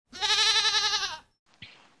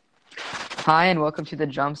Hi, and welcome to the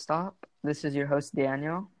Jump Stop. This is your host,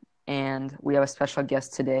 Daniel, and we have a special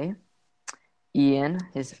guest today, Ian.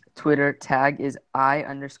 His Twitter tag is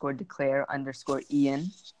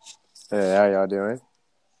I_declare_Ian. Hey, how y'all doing?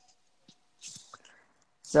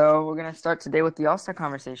 So we're gonna start today with the All-Star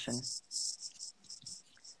conversation.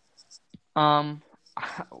 Um,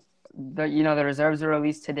 the reserves were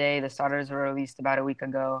released today. The starters were released about a week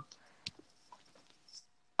ago.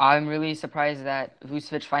 I'm really surprised that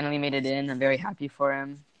Vucevic finally made it in. I'm very happy for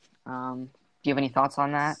him. Do you have any thoughts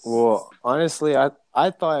on that? Well, honestly, I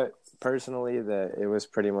thought personally that it was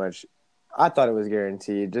pretty much I thought it was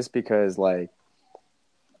guaranteed just because I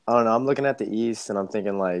don't know, I'm looking at the East and I'm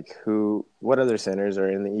thinking what other centers are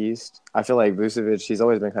in the East? I feel like Vucevic, he's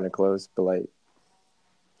always been kind of close, but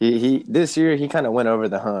he this year he kind of went over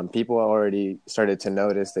the hump. People already started to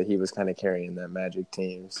notice that he was kind of carrying that Magic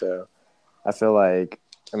team. So, I feel like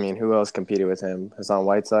who else competed with him? Hassan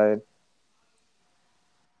Whiteside.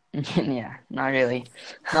 Yeah, not really.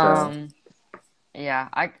 So, Um,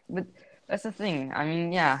 but that's the thing. I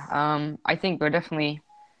think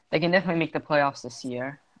they can definitely make the playoffs this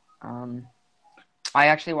year. Um, I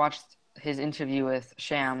actually watched his interview with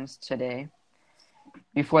Shams today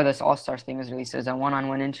before this All-Stars thing was released. It was a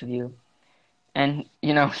one-on-one interview, and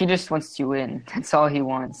he just wants to win. That's all he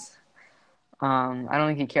wants. I don't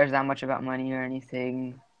think he cares that much about money or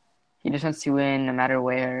anything. He just wants to win no matter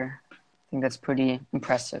where. I think that's pretty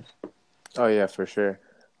impressive. oh yeah, for sure.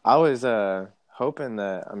 I was hoping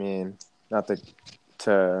that not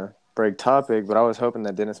to break topic, but I was hoping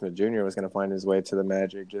that Dennis Smith Jr. was going to find his way to the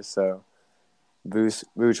Magic, just so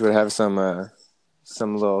Vooch would have some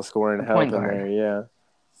little scoring A point help in guard. there.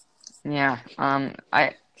 Yeah, Yeah.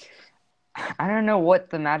 I don't know what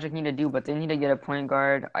the Magic need to do, but they need to get a point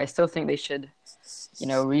guard. I still think they should,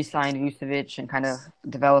 re-sign Vucevic and kind of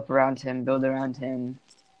develop around him, build around him.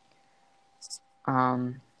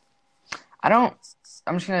 Um, I don't.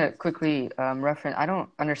 I'm just gonna quickly reference. I don't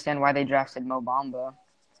understand why they drafted Mo Bamba.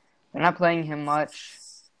 They're not playing him much.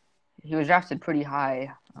 He was drafted pretty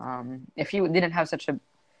high. If he didn't have such a,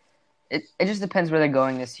 it just depends where they're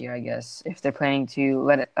going this year, I guess. If they're planning to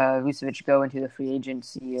let Vucevic go into the free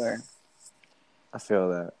agency or. I feel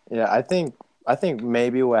that. Yeah, I think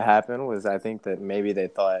maybe what happened was I think that maybe they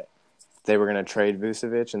thought they were going to trade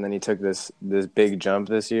Vucevic, and then he took this big jump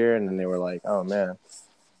this year, and then they were like, oh man,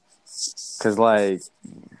 because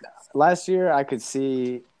last year I could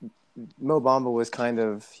see Mo Bamba was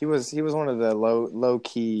he was one of the low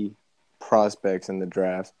key prospects in the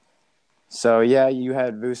draft. So yeah, you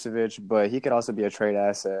had Vucevic, but he could also be a trade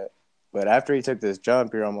asset. But after he took this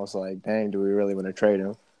jump, you're almost like, dang, do we really want to trade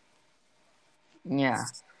him? Yeah,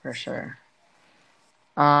 for sure.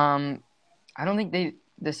 Um, I don't think they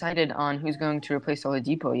decided on who's going to replace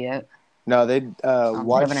Oladipo yet. No, they They haven't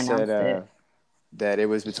Watch said announced it. that it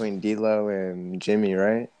was between D'Lo and Jimmy,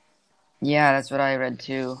 right? Yeah, that's what I read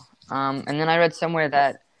too. And then I read somewhere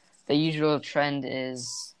that the usual trend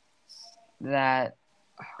is that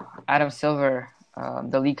Adam Silver,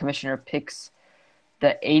 the league commissioner, picks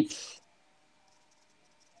the eighth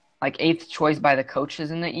choice by the coaches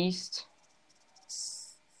in the East.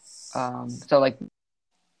 So like,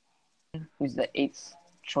 who's the eighth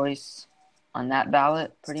choice on that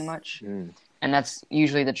ballot, pretty much, Mm. and that's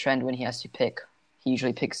usually the trend when he has to pick. He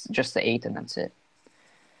usually picks just the eighth, and that's it.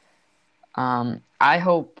 I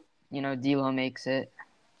hope D'Lo makes it.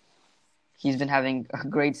 He's been having a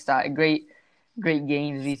great start, great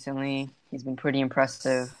games recently. He's been pretty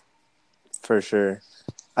impressive. For sure.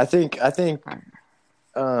 I think I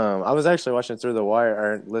was actually watching Through the Wire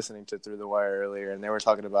or listening to Through the Wire earlier, and they were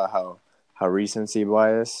talking about how recency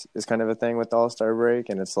bias is kind of a thing with the All Star break,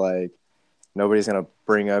 and it's like nobody's gonna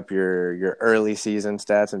bring up your early season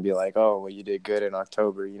stats and be like, oh, well, you did good in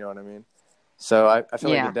October. You know what I mean? So I feel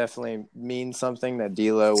like it Yeah, definitely means something that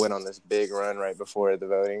D'Lo went on this big run right before the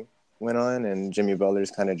voting went on, and Jimmy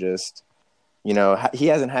Butler's kind of just he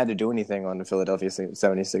hasn't had to do anything on the Philadelphia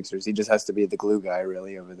 76ers. He just has to be the glue guy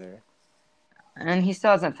really over there. and he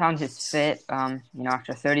still hasn't found his fit.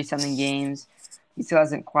 After 30 something games, he still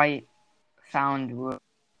hasn't quite found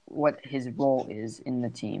what his role is in the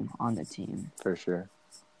team, on the team. For sure.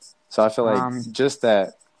 So I feel like Um, just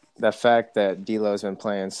that fact that D'Lo's been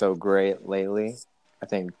playing so great lately, I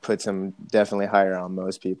think puts him definitely higher on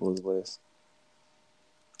most people's list.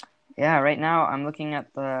 yeah, right now I'm looking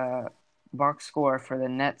at the box score for the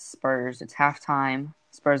Nets Spurs. It's halftime.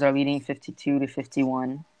 Spurs are leading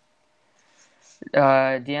 52-51.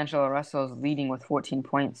 D'Angelo Russell's leading with 14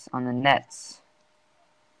 points on the Nets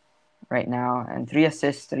right now, and 3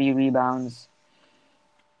 assists, 3 rebounds.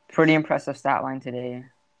 Pretty impressive stat line today.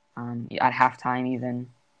 At halftime even.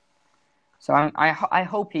 So I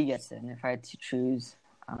hope he gets it. And if I had to choose,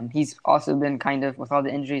 he's also been kind of with all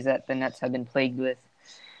the injuries that the Nets have been plagued with.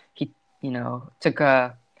 He took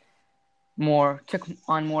on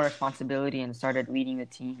more responsibility and started leading the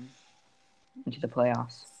team into the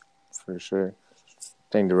playoffs. For sure.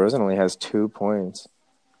 Dang, DeRozan only has 2 points.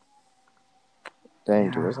 Dang,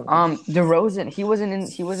 Yeah. DeRozan. DeRozan, he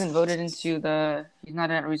wasn't voted into he's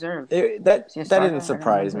not at reserve. That Is he a starter? didn't I don't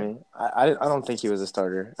surprise remember. me. I don't think he was a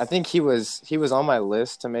starter. I think he was on my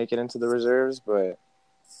list to make it into the reserves,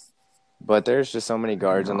 but there's just so many I don't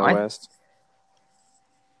guards in know. the West.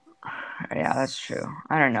 Yeah, that's true.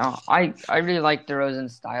 I don't know. I really like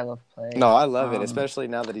DeRozan's style of No, play. I love it, especially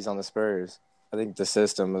now that he's on the Spurs. I think the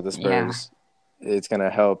system of the Yeah, Spurs, it's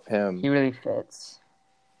gonna help him. he really fits.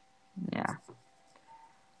 Yeah.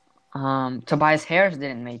 Tobias Harris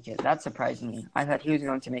didn't make it. That surprised me. I thought he was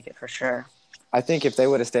going to make it for sure. I think if they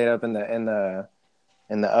would have stayed up in the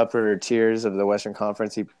upper tiers of the Western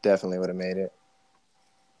Conference, he definitely would have made it.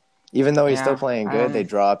 Even though he's still Yeah. playing good, they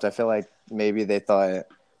dropped. I feel like maybe they thought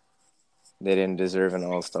they didn't deserve an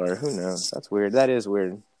All-Star. Who knows? That's weird. That is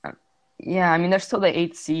weird. Yeah, I mean they're still the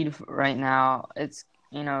eighth seed right now. It's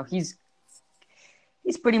he's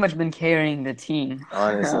pretty much been carrying the team.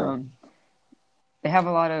 Honestly. They have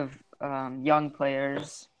a lot of young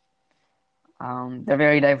players. They're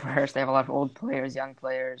very diverse. They have a lot of old players, young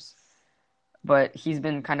players. But he's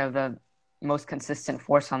been kind of the most consistent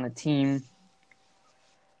force on the team.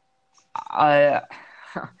 I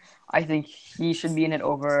I think he should be in it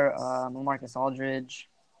over LaMarcus Aldridge.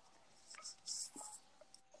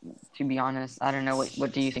 To be honest, I don't know.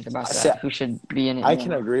 What do you think about See, that? Who should be in it I can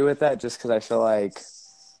more? agree with that just because I feel like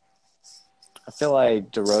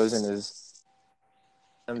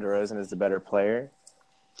DeRozan is the better player,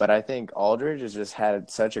 but I think Aldridge has just had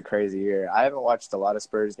such a crazy year. I haven't watched a lot of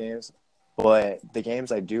Spurs games, but the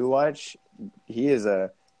games I do watch, he's a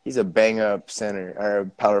bang up center or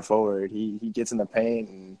power forward. He gets in the paint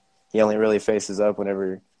and he only really faces up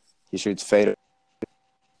whenever he shoots fade.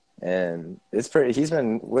 And it's pretty. He's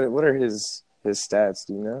been. What are his stats?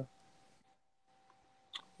 Do you know?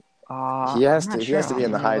 He I'm has not to. He sure. has to be Let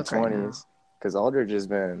in the me high look right now. 20s because Aldridge has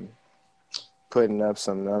been putting up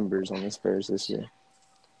some numbers on the Spurs this year.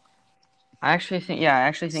 I actually think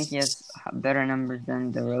he has better numbers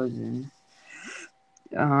than DeRozan.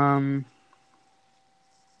 Um,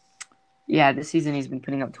 yeah, this season he's been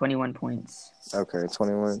putting up 21 points. Okay,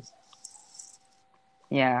 21.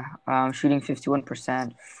 Yeah, shooting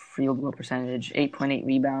 51%, field goal percentage, 8.8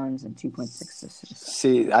 rebounds, and 2.6 assists.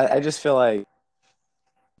 See, I just feel like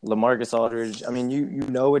LaMarcus Aldridge. I mean, you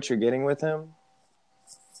know what you're getting with him,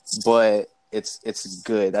 but it's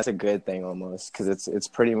good. That's a good thing almost because it's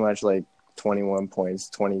pretty much like 21 points,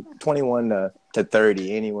 21 to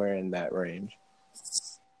 30, anywhere in that range.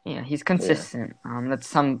 Yeah, he's Yeah. consistent. That's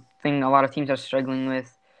something a lot of teams are struggling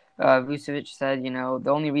with. Vucevic said,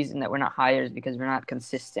 the only reason that we're not higher is because we're not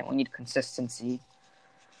consistent. We need consistency.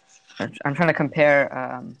 I'm trying to compare.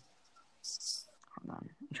 Hold on.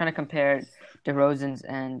 I'm trying to compare DeRozan's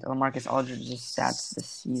and LaMarcus Aldridge's stats this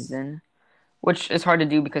season, which is hard to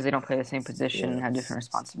do because they don't play the same position and Yeah. have different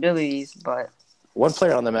responsibilities. But One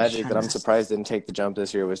player on the I'm just Magic that trying I'm to. surprised didn't take the jump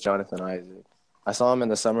this year was Jonathan Isaac. I saw him in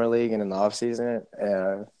the summer league and in the offseason,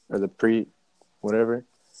 or the whatever,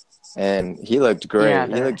 and he looked Yeah,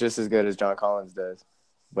 great. He looked just as good as John Collins does,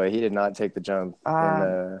 but he did not take the jump in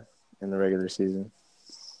um, the regular season.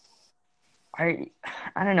 I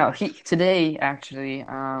I don't know. Today actually,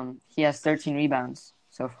 he has 13 rebounds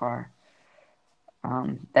so far.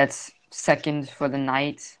 That's second for the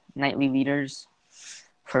nightly leaders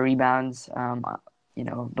for rebounds. Below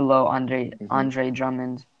Mm-hmm. Andre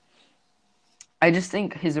Drummond. I just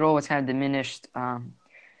think his role was kind of diminished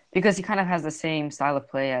because he kind of has the same style of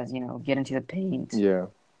play as get into the paint. Yeah,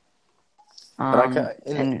 but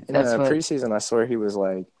And in that's the what. preseason, I swear he was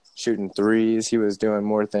like shooting threes. He was doing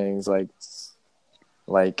more things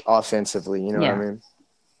like offensively. You know what I Yeah, mean?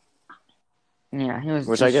 yeah, he was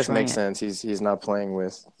Which I guess destroying makes it. sense. He's not playing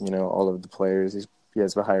with all of the players. He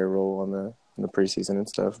has a higher role on in the preseason and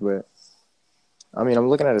stuff. But I mean, I'm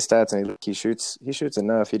looking at his stats and he shoots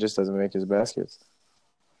enough. He just doesn't make his baskets.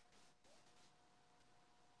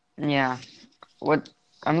 Yeah, what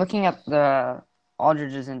I'm looking at the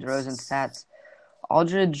Aldridge's and DeRozan stats.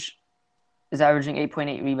 Aldridge is averaging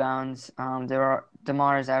 8.8 rebounds.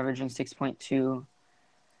 DeMar is averaging 6.2.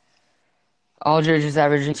 Aldridge is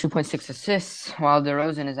averaging 2.6 assists, while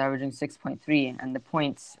DeRozan is averaging 6.3. And the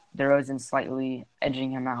points, DeRozan slightly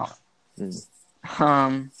edging him out. Mm.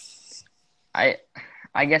 Um, I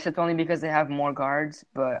I guess it's only because they have more guards,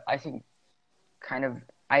 but I think kind of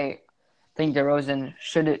I think DeRozan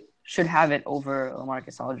should have it over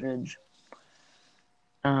LaMarcus Aldridge.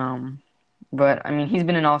 Um, but I mean, he's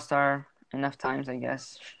been an all-star enough times, I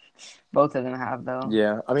guess. Both of them have, though.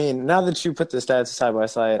 Yeah, I mean, now that you put the stats side by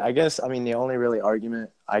side, I guess I mean the only really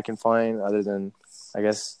argument I can find, other than I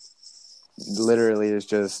guess literally, is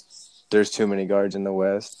just there's too many guards in the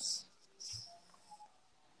West.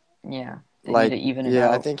 Yeah, they need to Like, even it yeah,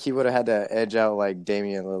 I out. think he would have had to edge out like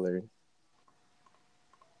Damian Lillard.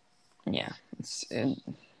 Yeah,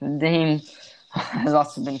 Dame has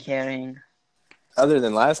also been carrying. Other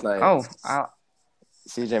than last night, Oh,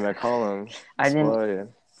 CJ McCollum I didn't,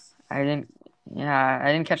 exploded. I didn't, yeah,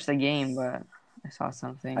 I didn't catch the game, but I saw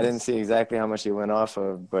some I didn't things. see exactly how much he went off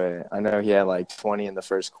of, but I know he had like 20 in the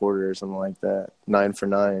first quarter or something like that. 9 for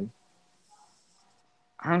 9.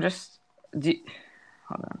 I'm just,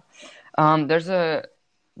 hold on. There's the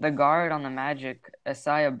guard on the Magic,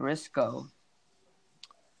 Isaiah Briscoe.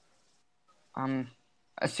 I'm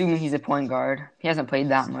assuming he's a point guard. He hasn't played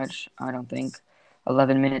that much, I don't think.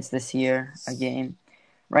 11 minutes this year a game.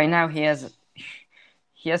 Right now he's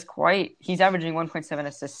averaging 1.7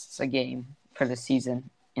 assists a game for the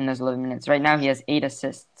season in those 11 minutes. Right now he has 8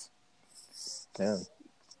 assists. Damn.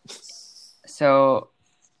 So,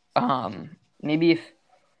 maybe if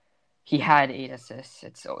he had 8 assists,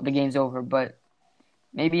 the game's over, but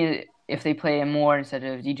maybe if they play him more instead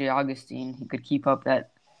of DJ Augustine, he could keep up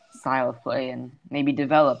that style of play and maybe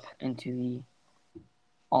develop into the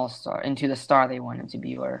all-star, into the star they want him to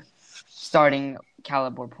be, or starting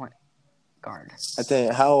caliber point guard. I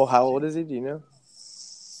think how old is he? Do you know?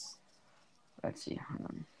 Let's see.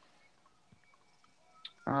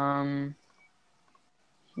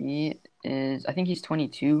 He is. I think he's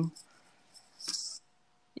 22.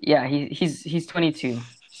 Yeah, he's 22.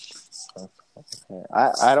 Okay.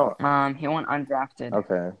 I don't. He went undrafted.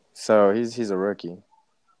 Okay, so he's a rookie.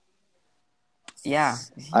 Yeah,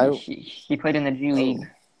 I he played in the G League.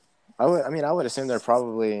 I would assume they're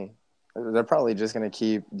probably just gonna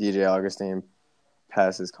keep DJ Augustine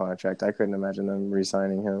past his contract. I couldn't imagine them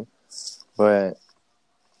re-signing him, but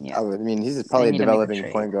Yeah, I mean he's they probably a need to make a developing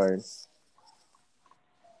trade. point guard.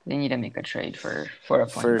 They need to make a trade for a point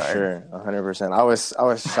For guard. sure, 100%. I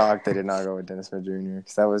was shocked they did not go with Dennis Smith Jr.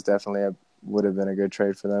 because that was definitely would have been a good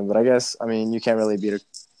trade for them. But I guess I mean you can't really beat a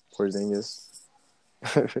Porzingis.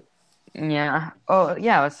 Yeah. Oh,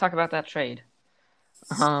 yeah. Let's talk about that trade.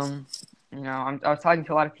 I was talking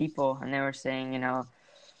to a lot of people, and they were saying,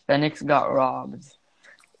 the Knicks got robbed.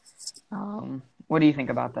 What do you think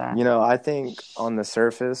about that? I think on the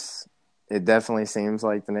surface, it definitely seems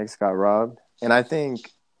like the Knicks got robbed, and I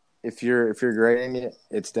think if you're grading it,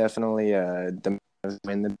 it's definitely the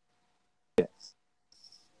win.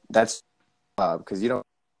 That's because you don't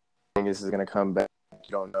think this is going to come back.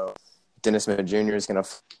 You don't know Dennis Smith Jr. is going to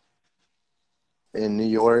in New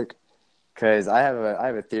York. Because I have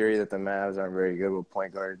a theory that the Mavs aren't very good with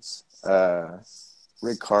point guards.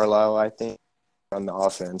 Rick Carlisle, I think, on the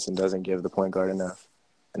offense and doesn't give the point guard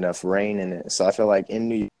enough reign in it. So I feel like in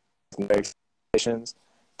New York expectations,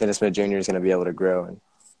 Dennis Smith Jr. is going to be able to grow and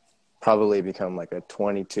probably become like a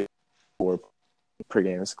 22 per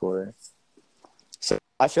game scorer. So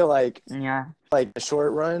I feel like a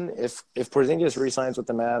short run, if Porzingis re-signs with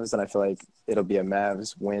the Mavs, then I feel like it'll be a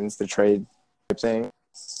Mavs wins the trade type thing.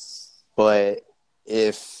 But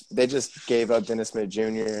if they just gave up Dennis Smith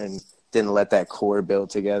Jr. and didn't let that core build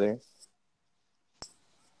together,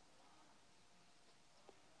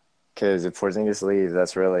 because if Porzingis leaves,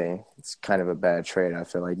 it's kind of a bad trade. I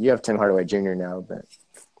feel like you have Tim Hardaway Jr. now, but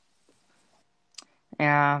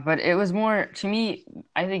yeah, but it was more to me.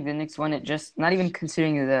 I think the Knicks won it just not even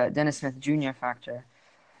considering the Dennis Smith Jr. factor.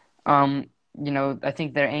 I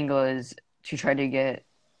think their angle is to try to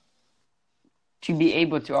be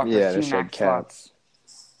able to offer yeah, to 2 shed max cap. slots.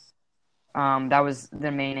 That was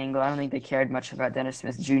their main angle. I don't think they cared much about Dennis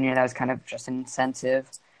Smith Jr. That was kind of just an incentive.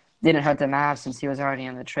 Didn't hurt the Mavs since he was already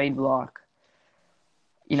on the trade block.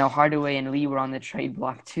 Hardaway and Lee were on the trade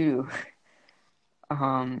block too.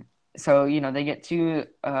 So they get 2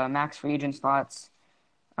 max free agent spots.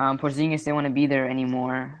 Porzingis didn't want to be there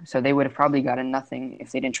anymore, so they would have probably gotten nothing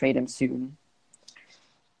if they didn't trade him soon.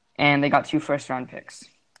 And they got 2 first-round picks.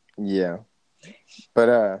 Yeah,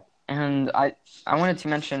 but And I wanted to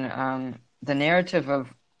mention the narrative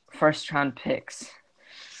of first-round picks,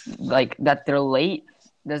 like that they're late,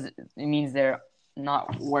 it means they're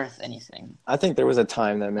not worth anything. I think there was a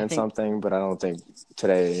time that meant think- something, but I don't think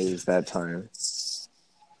today is that time.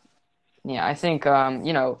 Yeah, I think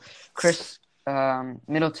Chris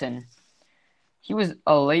Middleton, he was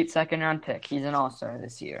a late second-round pick. He's an all-star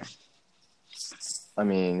this year. I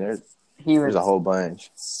mean, He there's was a whole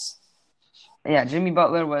bunch. Yeah, Jimmy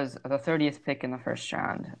Butler was the 30th pick in the first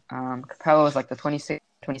round. Capella was like the 26th,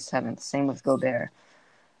 27th. Same with Gobert.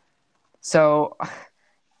 So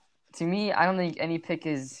to me, I don't think any pick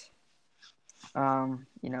is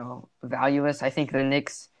valueless. I think the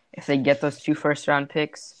Knicks, if they get those two first round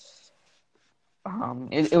picks,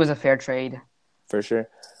 it was a fair trade. For sure.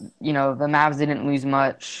 The Mavs didn't lose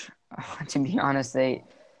much. To be honest, they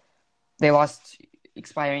lost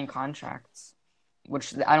expiring contracts,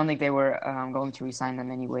 which I don't think they were going to re-sign them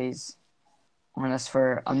anyways, unless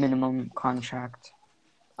for a minimum contract.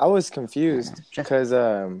 I was I don't know. confused Just because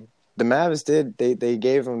the Mavs they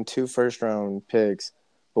gave them two first round picks,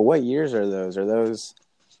 but what years are those? Are those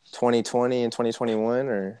 2020 and 2021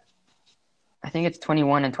 or? I think it's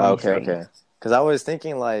 21 and Oh, okay, 23. okay. Because I was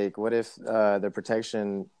thinking like, what if the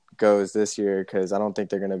protection goes this year? Because I don't think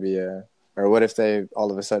they're gonna be or what if they all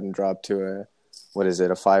of a sudden drop to what is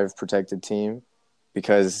it, a five protected team?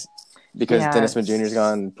 Because Yeah, Dennis Smith Jr. is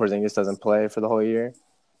gone, Porzingis doesn't play for the whole year.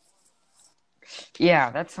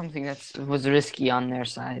 yeah, that's something that was risky on their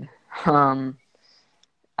side. Um,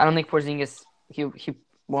 I don't think Porzingis he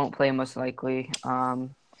won't play most likely.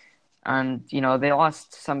 And they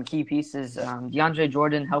lost some key pieces. DeAndre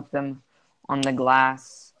Jordan helped them on the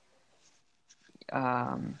glass.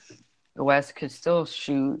 Um, West could still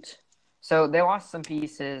shoot, so they lost some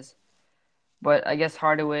pieces. But I guess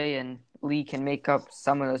Hardaway and Lee can make up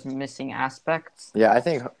some of those missing aspects. Yeah, I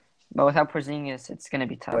think But without Porzingis, it's gonna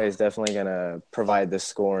be Hardaway is tough. definitely gonna provide the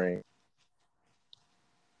scoring.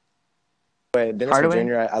 But Dennis Smith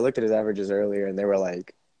Hardaway? Jr. I looked at his averages earlier, and they were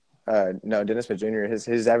like, no, Dennis Smith Jr.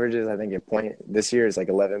 His averages, I think, in point this year is like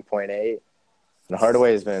 11.8, and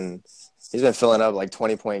Hardaway he's been filling up like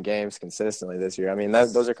 20-point games consistently this year. I mean,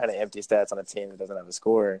 those are kind of empty stats on a team that doesn't have a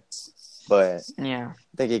scorer, but Yeah,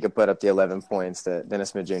 I think he could put up the 11 points that Dennis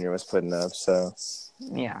Smith Jr. was putting up. So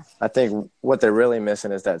yeah. I think what they're really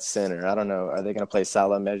missing is that center. I don't know. Are they going to play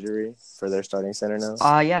Salah Mejri for their starting center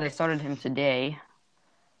now? Yeah, they started him today.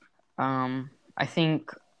 I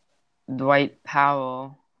think Dwight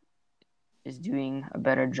Powell is doing a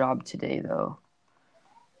better job today, though.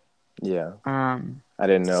 Yeah. Um, I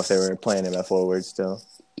didn't know if they were playing him at forward still.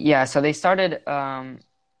 yeah, so they started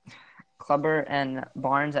Clubber and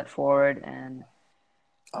Barnes at forward and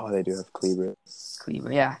Oh, they do have Kleber.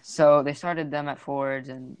 Cleaver. Yeah, so they started them at forwards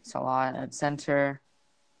and Salah at center.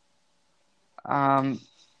 Um,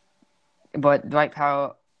 but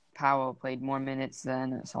Powell played more minutes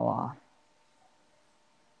than Salah.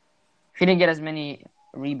 He didn't get as many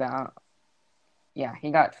rebound. Yeah,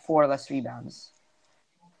 he got four less rebounds.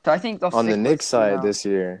 So I think they'll On the stick Knicks with side this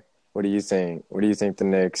year, what do you think? What do you think the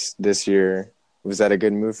Knicks this year, was that a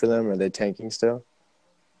good move for them? Are they tanking still?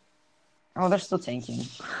 Oh, they're still tanking.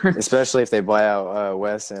 Especially if they buy out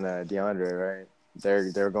Wes and DeAndre, right?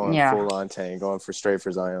 They're going Yeah. full on tank, going for straight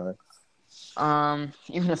for Zion.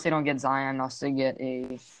 Even if they don't get Zion, they'll still get a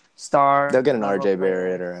They'll star get an level RJ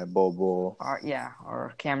Barrett player, or a Bol Bol. or yeah,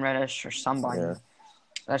 or Cam Reddish or Yeah. somebody.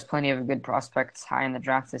 There's plenty of good prospects high in the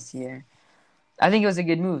draft this year. I think it was a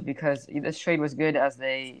good move because this trade was good as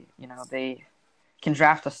they can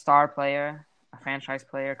draft a star player, a franchise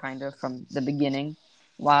player, kind of from the beginning,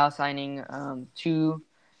 while signing two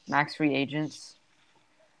max free agents.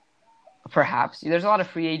 Perhaps there's a lot of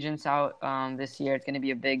free agents out this year. It's going to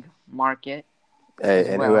be a big market Hey, as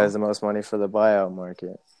and who has well. the most money for the buyout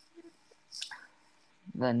market?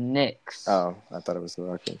 The Knicks. Oh, I thought it was the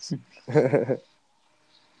Rockets. The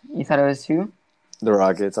You thought it was who?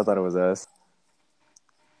 Rockets. I thought it was us.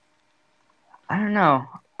 I don't know.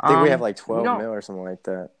 I think we have like We 12 don't. mil or something like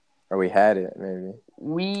that. Or we had it, maybe.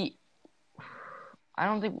 We. I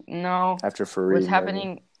don't think. No. After What's Fareed, maybe,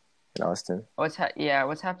 happening? in Austin. Yeah.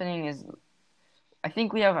 What's happening is, I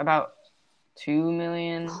think we have about 2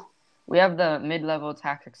 million. We have the mid-level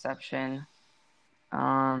tax exception.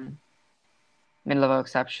 Um, Mid-level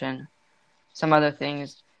exception. Some other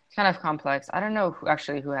things. It's kind of complex. I don't know who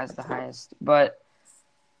has the highest, but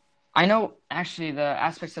I know actually the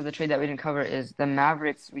aspects of the trade that we didn't cover is the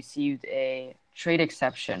Mavericks received a trade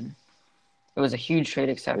exception. It was a huge trade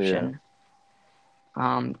Yeah. exception.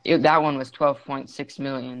 That one was $12.6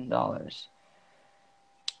 million.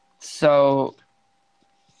 So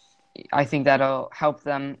I think that'll help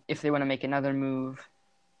them if they want to make another move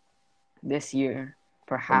this year, On the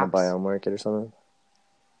perhaps. buyout market or something.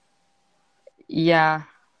 Yeah.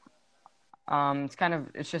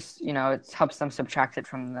 It's just it helps them subtract it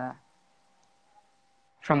from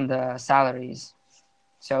the salaries.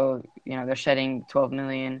 So they're shedding 12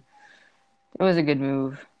 million. It was a good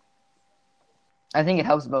move. I think it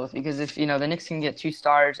helps both because if the Knicks can get two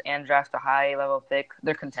stars and draft a high level pick,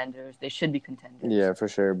 they're contenders. They should be contenders. Yeah, for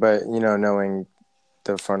sure. But knowing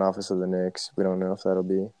the front office of the Knicks, we don't know if that'll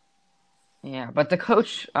be. Yeah, but the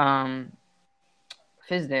coach, Fizdale,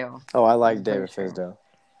 Oh, I he's like pretty David sure. Fizdale.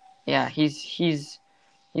 Yeah, he's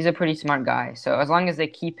a pretty smart guy. So as long as they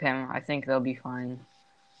keep him, I think they'll be fine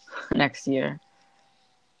next year.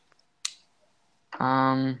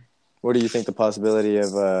 Um, What do you think the possibility of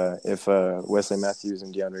if Wesley Matthews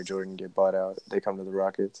and DeAndre Jordan get bought out, they come to the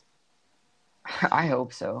Rockets? I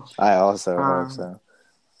hope so. I also hope Um, so.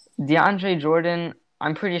 DeAndre Jordan,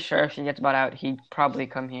 I'm pretty sure if he gets bought out, he'd probably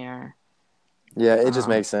come here. Yeah, it just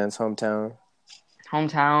Um, makes sense. Hometown.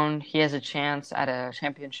 Hometown, he has a chance at a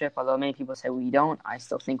championship. Although many people say we don't, I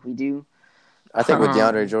still think we do. I think with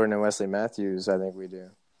DeAndre Um, Jordan and Wesley Matthews, I think we do.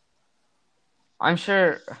 I'm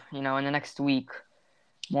sure in the next week,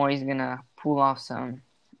 Maury's gonna pull off some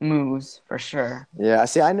moves for sure. Yeah,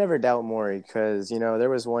 see, I never doubt Morey because there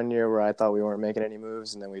was one year where I thought we weren't making any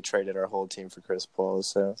moves, and then we traded our whole team for Chris Paul.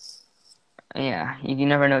 So Yeah, you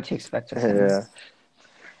never know what to expect with him. yeah,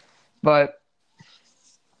 But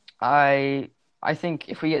I I think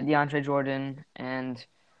if we get DeAndre Jordan and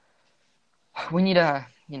we need a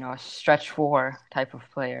stretch four type of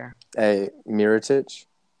player. hey Mirotic.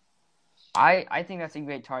 I think that's a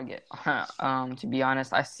great target. To be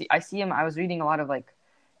honest, I see him. I was reading a lot of like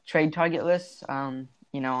trade target lists, on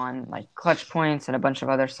like Clutch Points and a bunch of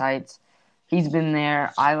other sites. He's been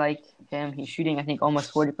there. I like him. He's shooting, I think,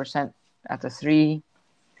 almost 40% at the three.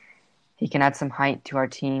 He can add some height to our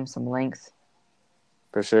team, some length.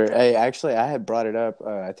 For sure. Hey, actually, I had brought it up.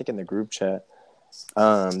 I think in the group chat,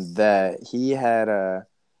 that he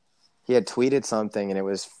had tweeted something, and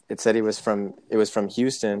it said it was from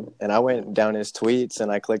Houston, and I went down his tweets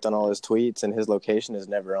and I clicked on all his tweets, and his location is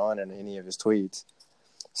never on in any of his tweets.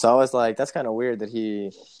 So I was like, that's kind of weird that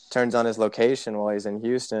he turns on his location while he's in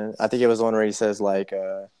Houston. I think it was the one where he says like,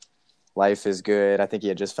 "Life is good." I think he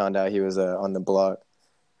had just found out he was on the block,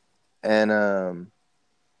 and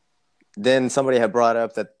then somebody had brought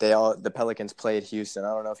up that the Pelicans played Houston. I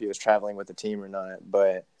don't know if he was traveling with the team or not,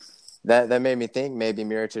 but that made me think maybe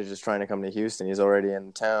Mirotic is just trying to come to Houston. He's already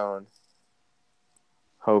in town,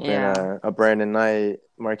 hoping Yeah. a Brandon Knight,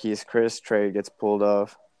 Marquise Chris trade gets pulled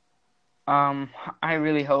off. Um, I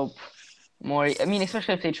really hope more. I mean,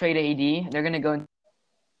 especially if they trade AD, they're gonna go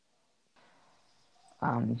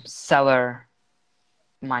seller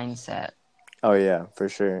mindset. Oh yeah, for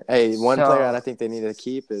sure. Hey, one player that I So think they need to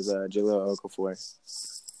keep is Jahlil Okafor.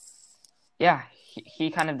 yeah,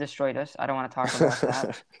 he kind of destroyed us. I don't want to talk about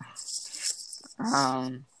that.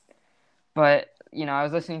 Um, but I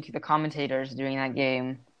was listening to the commentators during that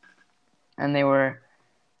game, and they were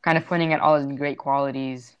kind of pointing at all his great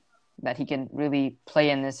qualities that he can really play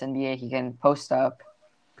in this NBA. He can post up,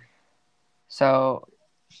 so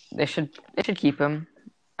they should keep him.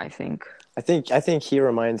 I think I think he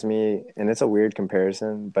reminds me, and it's a weird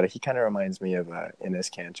comparison, but he kind of reminds me of Enes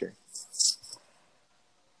Kanter.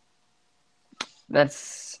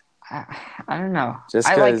 that's I don't know. Just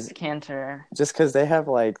I because liked Cantor. they have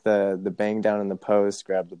like the bang down in the post,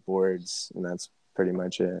 grab the boards, and that's pretty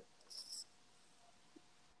much it.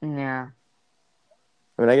 Yeah,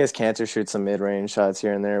 I mean, I guess Cantor shoots some mid-range shots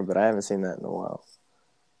here and there, but I haven't seen that in a while.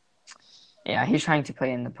 yeah, he's trying to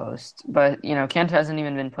play in the post, but Cantor hasn't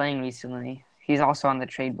even been playing recently. He's also on the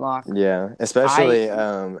trade block. Yeah, I especially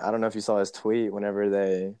I don't know if you saw his tweet whenever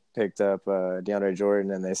they picked up DeAndre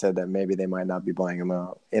Jordan, and they said that maybe they might not be buying him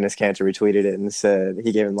out. Enes Kanter retweeted it and said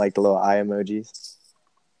he gave him like the little eye emojis.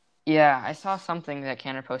 Yeah, I saw something that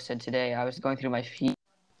Cantor posted today. I was going through my feed,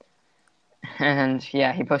 and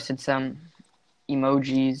yeah, he posted some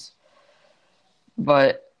emojis.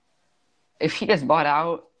 But if he gets bought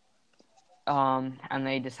out, and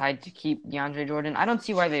they decide to keep DeAndre Jordan, I don't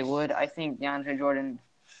see why they would. I think DeAndre Jordan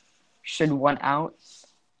should want out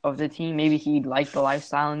of the team. Maybe he liked the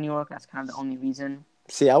lifestyle in New York. That's kind of the only reason.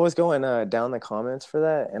 See, I was going down the comments for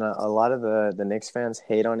that, and a lot of the Knicks fans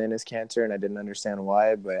hate on Enes Kanter, and I didn't understand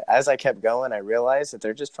why. But as I kept going, I realized that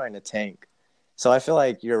they're just trying to tank. So I feel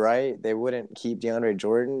like you're right. They wouldn't keep DeAndre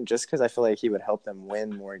Jordan just because I feel like he would help them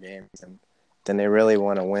win more games than they really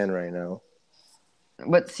want to win right now.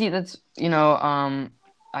 But see, that's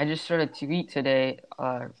I just saw a tweet today,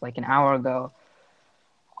 like an hour ago.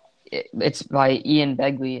 It's by Ian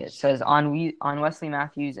Begley. It says on Wesley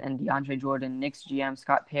Matthews and DeAndre Jordan, Knicks GM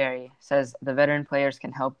Scott Perry says the veteran players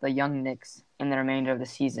can help the young Knicks in the remainder of the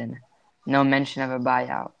season. No mention of a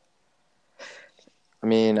buyout. I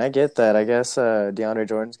mean, I get that. I guess DeAndre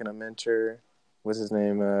Jordan's gonna mentor, what's his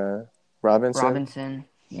name, Robinson, Robinson,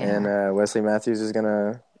 and yeah. Wesley Matthews is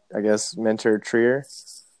gonna I guess mentor Trier.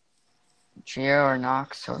 Trio or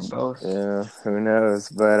Knox or both. Yeah, who knows?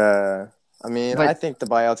 But I mean, I But think the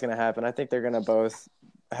buyout's going to happen. I think they're going to both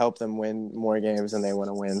help them win more games than they want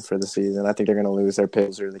to win for the season. I think they're going to lose their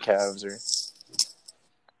Pils or the Cavs or.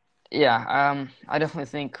 yeah, I definitely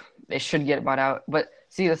think they should get bought out. But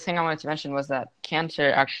see, the thing I wanted to mention was that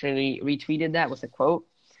Cantor actually retweeted that with a quote,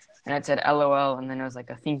 and it said LOL, and then it was like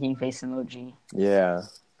a thinking face emoji. Yeah,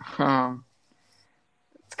 Um,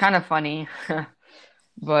 it's kind of funny,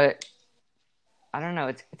 but I don't know.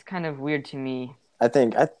 It's kind of weird to me I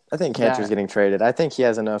think Cantor's that getting traded. I think he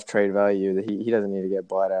has enough trade value that he doesn't need to get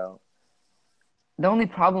bought out. the only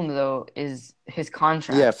problem though is his Yeah,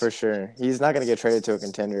 contract. for sure. He's not going to get traded to a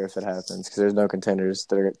contender if it happens because there's no contenders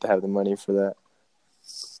that have the money for that.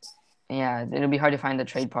 Yeah, it'll be hard to find a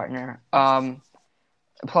trade partner.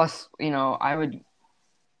 Plus,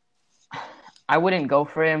 I wouldn't go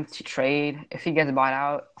for him to trade. If he gets bought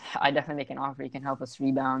out, I definitely make an offer. He can help us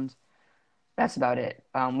rebound. That's about it.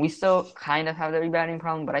 We still kind of have the rebounding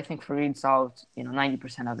problem, but I think Fareed solved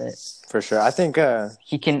 90% of it. For sure. I think.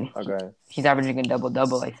 He can. Okay. He's averaging a double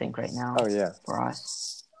double. I think right now Oh yeah. for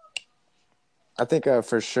us. I think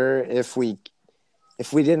for sure if we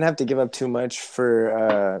didn't have to give up too much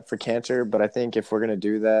for Cantor, but I think if we're gonna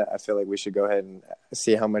do that, I feel like we should go ahead and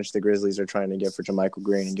see how much the Grizzlies are trying to get for JaMychal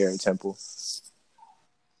Green and Garrett Temple.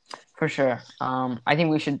 For sure. I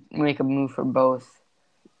think we should make a move for both,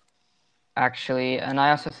 actually. And I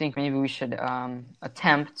also think maybe we should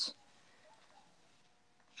attempt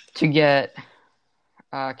to get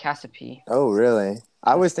Cassipi. Oh, really?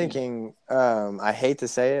 I was Cassipi. thinking, I hate to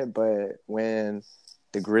say it, but when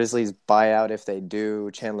the Grizzlies buy out, if they do,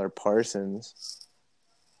 Chandler Parsons,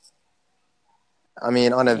 I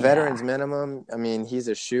mean, on a Yeah. veteran's minimum, I mean, he's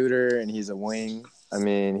a shooter and he's a wing. I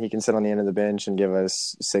mean, he can sit on the end of the bench and give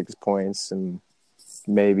us 6 points and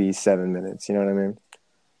maybe 7 minutes. You know what I mean?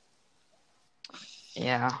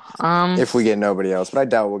 Yeah. If we get nobody else, but I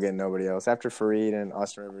doubt we'll get nobody else. After Fareed and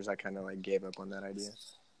Austin Rivers, I kind of like gave up on that idea.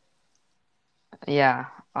 Yeah.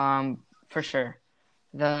 For sure.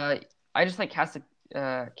 I just like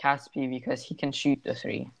Cassipi because he can shoot the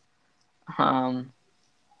three. Um,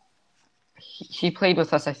 he played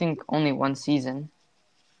with us, I think, only one season.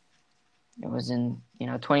 It was in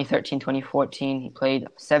 2013, 2014. He played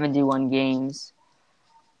 71 games,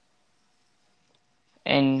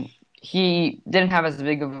 and he didn't have as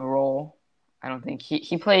big of a role. I don't think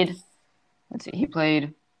he played. Let's see, he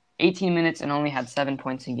played 18 minutes and only had 7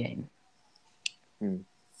 points a game. Hmm.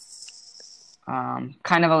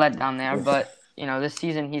 Kind of a letdown there, but this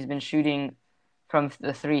season he's been shooting from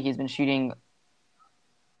the three. He's been shooting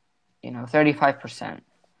 35%,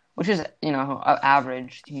 which is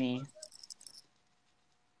average to me.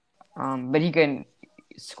 But he can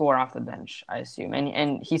score off the bench, I assume,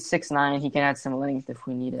 and he's 6'9". He can add some length if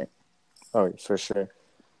we need it. Oh, for sure.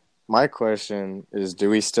 My question is, do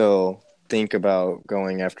we still think about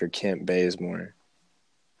going after Kent Bazemore?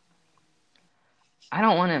 I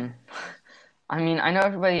don't want him. I mean, I know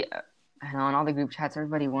everybody. I know in all the group chats,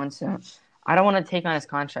 everybody wants him. I don't want to take on his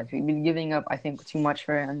contract. We've been giving up, I think, too much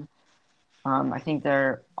for him. I think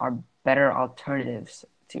there are better alternatives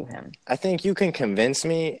to him. I think you can convince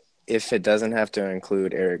me if it doesn't have to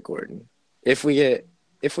include Eric Gordon. If we get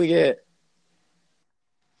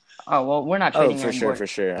Oh well, we're not Oh, trading for Aaron sure, Gordon for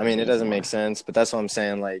sure. I for mean, it doesn't make Bazemore. sense, but that's what I'm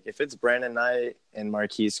saying. Like, if it's Brandon Knight and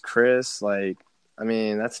Marquise Chris, like, I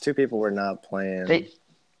mean, that's two people we're not playing. They,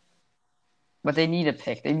 but they need a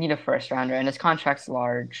pick. They need a first rounder, and his contract's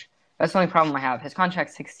large. That's the only problem I have. His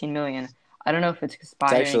contract's 16 million. I don't know if it's It's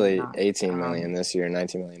expiring or actually not. 18 million this year,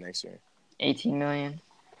 19 million next year. 18 million.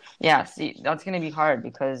 Yeah, see, that's gonna be hard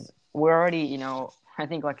because we're already, I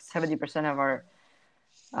think like 70% of our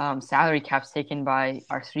salary cap's taken by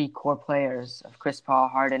our three core players of Chris Paul,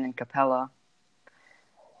 Harden, and Capella.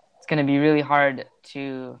 It's gonna be really hard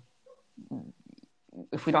to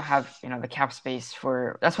if we don't have the cap space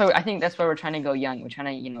for. That's why I think that's why we're trying to go young. We're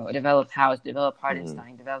trying to develop House, develop Mm-hmm.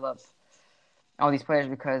 Hardenstein, develop all these players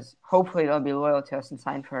because hopefully they'll be loyal to us and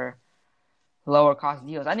sign for lower cost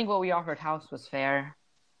deals. I think what we offered House was fair.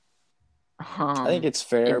 I think it's It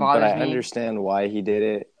fair, but I bothers me. understand why he did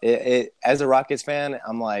it. It as a Rockets fan,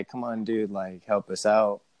 I'm like, come on, dude, like help us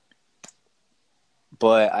out.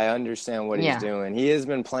 But I understand what he's Yeah, doing. He has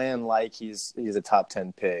been playing like he's a top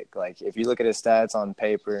 10 pick. Like if you look at his stats on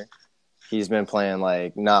paper, he's been playing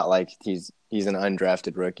like not like he's an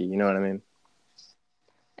undrafted rookie. You know what I mean?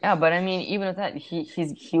 yeah, but I mean, even with that, he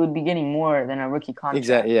would be getting more than a rookie Exactly.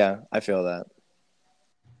 contract. Yeah, I feel that.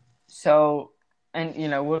 So, and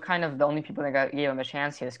we're kind of the only people that gave him a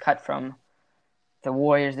chance. He was cut from the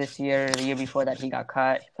Warriors this year. The year before that, he got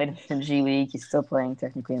cut. He played in the G League. He's still playing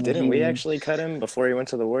technically in the Didn't G we League. actually cut him before he went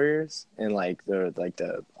to the Warriors in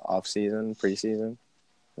the off season, preseason?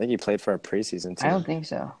 I think he played for a preseason I don't team. think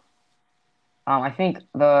so. I think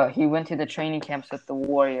the he went to the training camps with the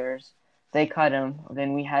Warriors. They cut him.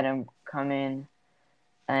 Then we had him come in,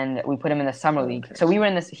 and we put him in the summer league. Okay. So we were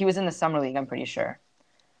in this. He was in the summer league. I'm pretty sure.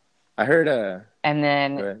 I heard. And Go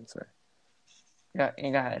then ahead. Sorry. go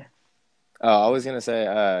ahead. Oh, I was gonna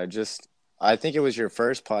say. Just. I think it was your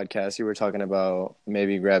first podcast. You were talking about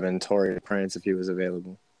maybe grabbing Torrey Prince if he was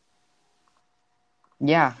available.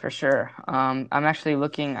 Yeah, for sure. I'm actually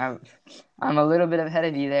looking. I'm a little bit ahead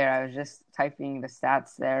of you there. I was just typing the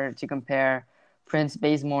stats there to compare Prince,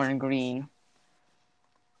 Bazemore, and Green.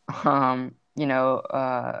 You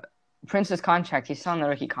know, Prince's contract. He's still on the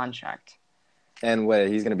rookie contract. And what?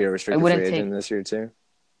 He's gonna be a It restricted free wouldn't agent take. this year too.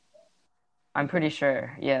 I'm pretty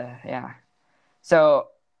sure. Yeah, yeah. So,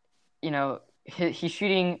 he's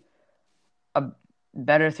shooting a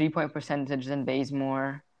better 3-point percentage than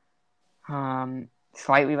Bazemore.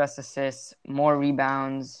 Slightly less assists, more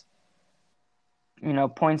rebounds.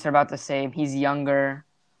 Points are about the same. He's younger.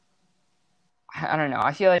 I don't know.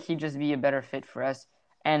 I feel like he'd just be a better fit for us.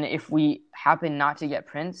 And if we happen not to get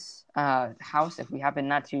Prince, House, if we happen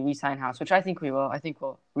not to re-sign House, which I think we will, I think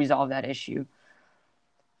we'll resolve that issue.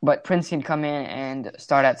 But Prince can come in and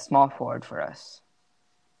start at small forward for us.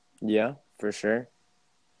 Yeah, for sure.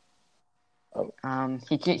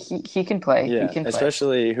 He can play. He Yeah, can play.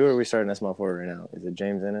 especially who are we starting at small forward right now? Is it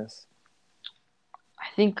James Ennis? I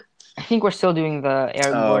think we're still doing the Eric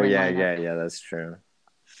Oh Gordon yeah, lineup. yeah. That's true.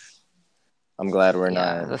 I'm glad we're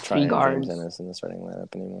Yeah, the not three trying James guards. Ennis in the starting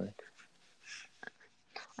lineup anymore.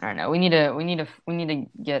 I don't know. We need to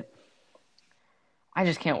get. I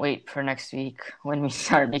just can't wait for next week when we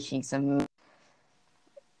start making some moves.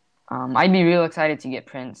 I'd be real excited to get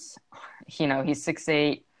Prince. He's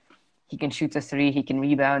 6'8". He can shoot the three. He can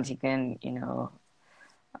rebound. He can,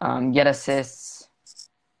 get assists.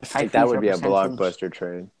 I High think free that would throw be a percentage. blockbuster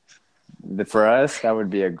trade. For us, that would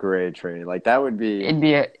be a great trade. Like that would be It'd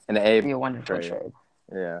be a an A be a wonderful trade. trade.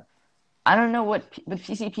 Yeah. I don't know but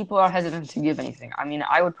PC people are hesitant to give anything. I mean,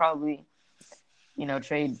 I would probably,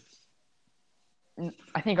 trade.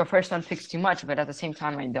 I think our first round pick's too much, but at the same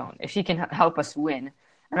time, I don't. If he can help us win,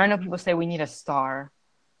 and I know people say we need a star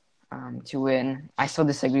to win. I still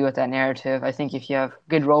disagree with that narrative. I think if you have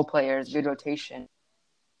good role players, good rotation,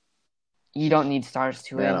 you don't need stars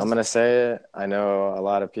to Man, win. I'm gonna say it. I know a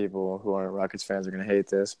lot of people who aren't Rockets fans are gonna hate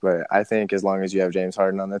this, but I think as long as you have James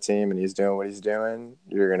Harden on the team and he's doing what he's doing,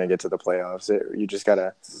 you're gonna get to the playoffs. You just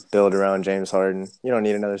gotta build around James Harden. You don't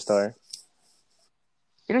need another star.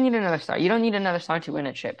 You don't need another star. You don't need another star to win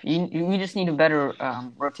a chip. We just need a better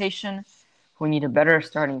rotation. We need a better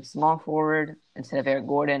starting small forward instead of Eric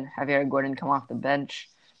Gordon. Have Eric Gordon come off the bench.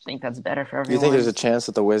 I think that's better for Do you think there's everyone. a chance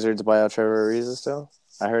that the Wizards buy out Trevor Ariza still?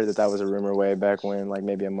 I heard that was a rumor way back when, like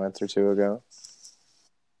maybe a month or two ago.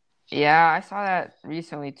 Yeah, I saw that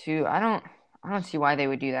recently too. I don't see why they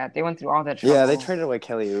would do that. They went through all that Yeah, they trouble. traded away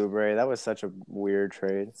Kelly Oubre. That was such a weird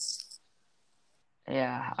trade.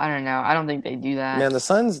 Yeah, I don't know. I don't think they do Man, that. the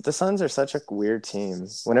Suns are such a weird team.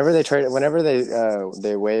 Whenever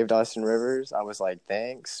they waived Austin Rivers, I was like,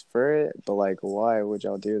 thanks for it, but like, why would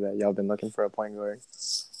y'all do that? Y'all been looking for a point guard.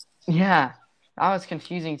 Yeah, that was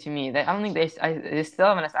confusing to me. I don't think they still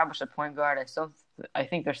haven't established a point guard. I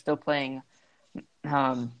think they're still playing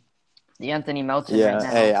um the Anthony Melton right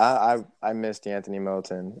Yeah, hey, now. I missed Anthony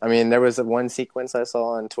Melton. I mean, there was one sequence I saw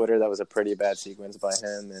on Twitter that was a pretty bad sequence by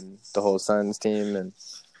him and the whole Suns team and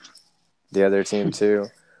the other team too.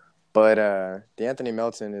 But Anthony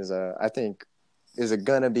Melton I think,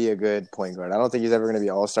 gonna be a good point guard. I don't think he's ever gonna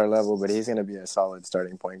be all-star level, but he's gonna be a solid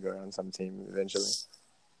starting point guard on some team eventually.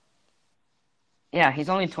 Yeah, he's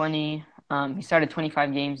only 20. He started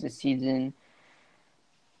 25 games this season.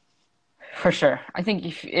 For sure. I think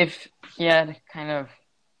if he had kind of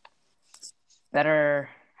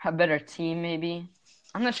a better team, maybe.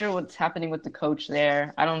 I'm not sure what's happening with the coach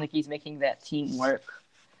there. I don't think he's making that team work.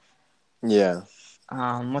 Yeah.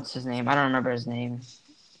 What's his name? I don't remember his name.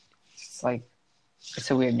 It's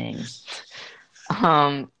a weird name.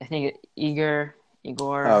 I think Igor Oh,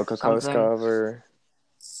 something. Kokoskov or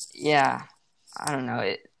Yeah, I don't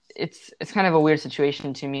know. It's kind of a weird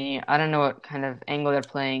situation to me. I don't know what kind of angle they're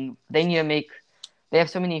playing. They have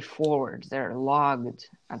so many forwards. They're logged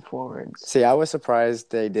at forwards. see, I was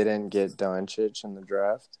surprised they didn't get Doncic in the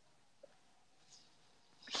draft.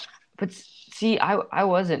 But see, I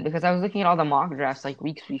wasn't because I was looking at all the mock drafts like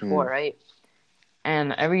weeks before, Hmm. right?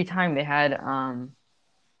 And every time they had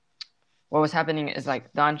what was happening is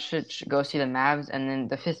like Doncic goes to the Mavs, and then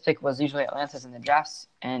the fifth pick was usually Atlanta's in the drafts,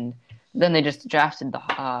 and then they drafted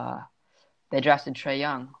Trae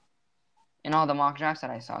Young in all the mock drafts that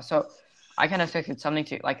I saw. So I kind of expected something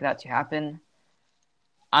to like that to happen.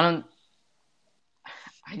 I don't.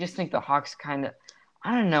 I just think the Hawks kind of.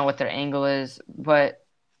 I don't know what their angle is, but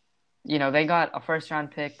they got a first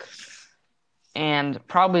round pick and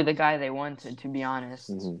probably the guy they wanted, to be honest,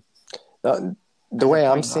 Mm-hmm. The as a way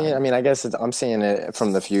I'm point seeing, I guard. mean, I guess I'm seeing it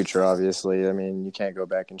from the future. Obviously, I mean, you can't go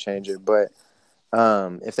back and change it. But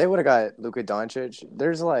if they would have got Luka Doncic,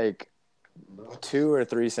 there's like two or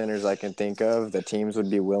three centers I can think of that teams would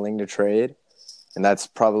be willing to trade, and that's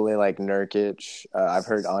probably like Nurkic. I've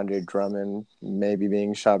heard Andre Drummond maybe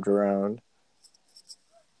being shopped around.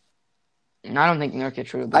 And I don't think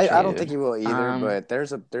Nurkic will be I don't think traded. he will either, Um, but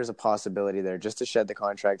there's a possibility there just to shed the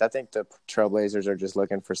contract. I think the Trailblazers are just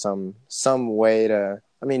looking for some way to.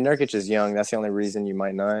 I mean, Nurkic is young. That's the only reason you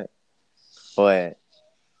might not. But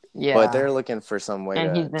yeah, they're looking for some way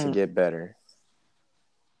and he's to been get better.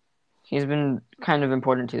 he's been kind of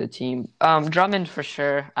important to the team. Drummond for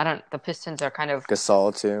sure. I don't. The Pistons are kind of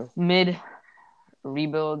Gasol too. mid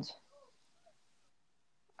rebuild.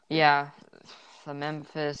 Yeah, the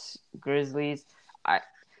Memphis Grizzlies. I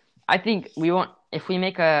I think we won't if we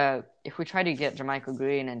try to get Jermichael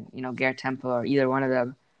Green and Garrett Temple or either one of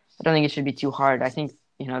them. I don't think it should be too hard. I think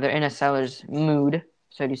they're in a seller's mood,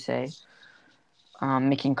 so to say.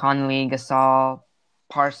 Making Conley, Gasol,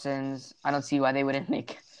 Parsons. I don't see why they wouldn't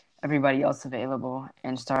make everybody else available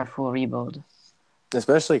and start a full rebuild.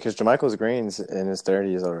 Especially because Jermichael Green's in his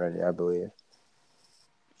 30s already, I believe.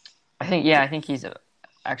 I think he's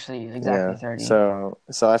actually exactly Yeah. 30. So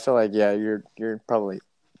I feel like you're probably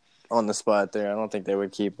on the spot there. I don't think they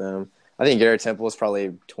would keep them. I think Garrett Temple is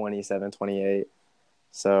probably 27, 28.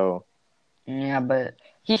 So Yeah, but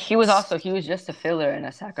he was just a filler in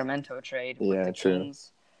a Sacramento trade with yeah, the true.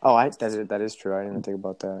 Kings. Oh, that is true. I didn't even think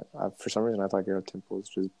about that. For some reason, I thought Garrett Temple was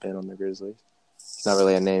just been on the Grizzlies. It's not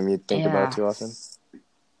really a name you'd think about Yeah, too often.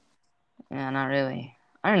 yeah, not really.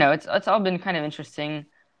 I don't know. It's all been kind of interesting.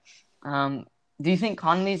 Um, do you think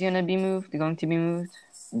Conley's gonna be moved? Going to be moved?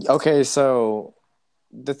 Okay, so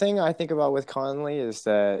the thing I think about with Conley is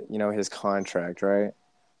that his contract, right?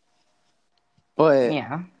 But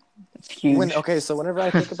Yeah, it's huge. so whenever I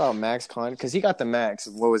think about Max Con, because he got the max,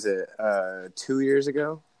 what was it, 2 years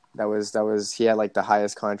ago? That was he had like the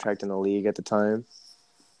highest contract in the league at the time.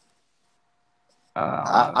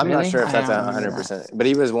 I'm not Really? sure if I that's don't remember that. 100%, but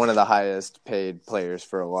he was one of the highest paid players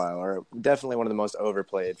for a while, or definitely one of the most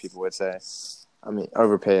overplayed. People would say. I mean,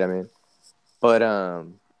 overpaid. I mean, but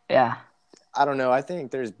Yeah, I don't know. I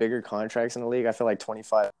think there's bigger contracts in the league. I feel like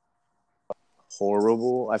 25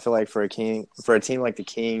 horrible. I feel like for a team like the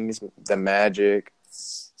Kings, the Magic,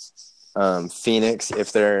 Phoenix,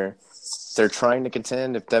 if they're trying to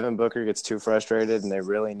contend, if Devin Booker gets too frustrated and they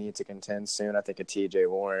really need to contend soon, I think a TJ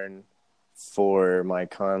Warren for Mike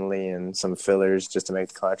Conley and some fillers just to make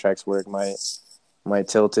the contracts work might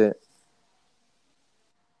tilt it.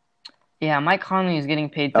 yeah. Mike Conley is getting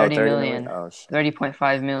paid Oh, 30 30 million? million, Oh, shit.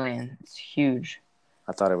 30.5 million. It's huge.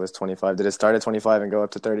 I thought it was 25. Did it start at 25 and go up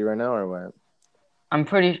to 30 right now or what? I'm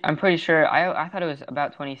pretty sure. I thought it was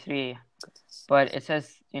about 23, but it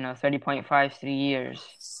says 30.5 3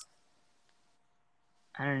 years.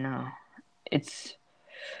 I don't know. It's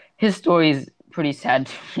his story is pretty sad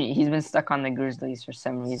to me. He's been stuck on the Grizzlies for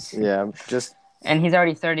some reason, Yeah, just and he's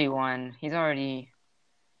already 31. I don't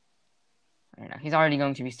know. He's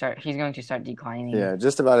going to start declining. yeah,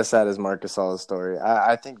 just about as sad as Marc Gasol's story.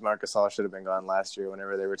 I think Marc Gasol should have been gone last year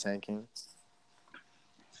whenever they were tanking.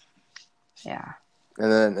 Yeah. And I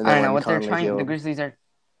then don't know when what they're Conley trying. healed. The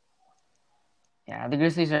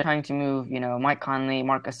Grizzlies are trying to move, Mike Conley,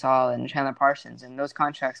 Marc Gasol, and Chandler Parsons, and those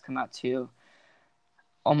contracts come out to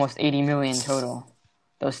almost 80 million total.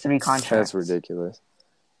 Those three That's contracts. ridiculous.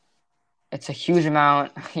 It's a huge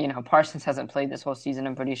amount. Parsons hasn't played this whole season,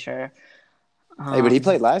 I'm pretty sure. Hey, but he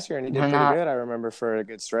played last year and he We're did pretty not. good. I remember for a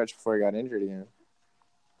good stretch before he got injured again.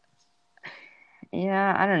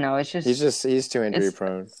 Yeah, I don't know. He's too injury It's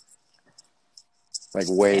prone. Like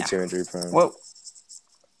way yeah. too injury prone. Well,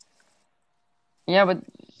 yeah, but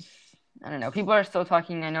I don't know. People are still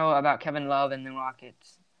talking. I know about Kevin Love and the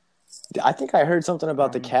Rockets. I think I heard something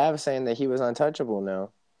about the Um, Cavs saying that he was untouchable now,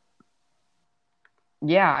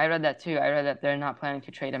 yeah, I read that too. I read that they're not planning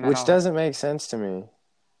to trade him at which all. doesn't make sense to me.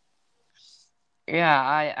 Yeah,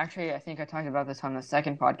 I think I talked about this on the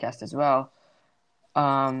second podcast as well.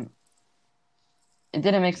 Um, it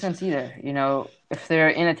didn't make sense either. If they're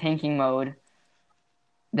in a tanking mode,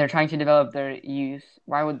 they're trying to develop their youth.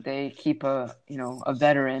 Why would they keep a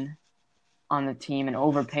veteran? on the team, an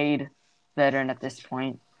overpaid veteran at this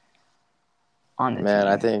point on the Man,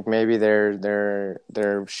 I team. think maybe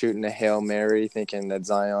they're shooting a Hail Mary, thinking that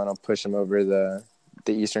Zion will push them over the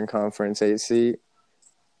Eastern Conference 8 seed.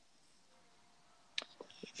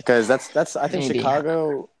 Because that's I think Maybe.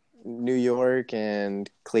 Chicago, New York, and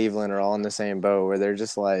Cleveland are all in the same boat where they're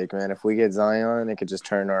just like, man, if we get Zion, it could just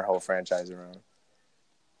turn our whole franchise around.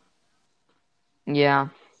 Yeah,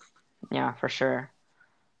 yeah, for sure.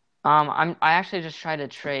 I actually just tried to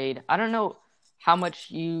trade. I don't know how much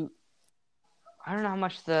the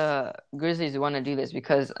Grizzlies want to do this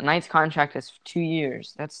because Knight's contract is 2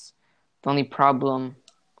 years. That's the only problem,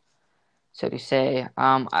 so to say.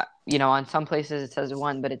 On some places it says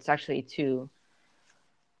one, but it's actually two.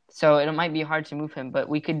 So it might be hard to move him, but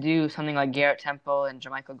we could do something like Garrett Temple and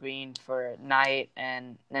Jermichael Green for Knight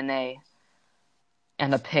and Nene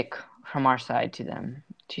and a pick from our side to them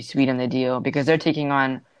to sweeten the deal because they're taking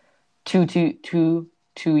on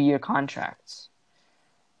two-year contracts.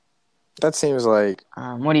 That seems like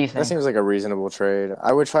What do you that think? seems like a reasonable trade.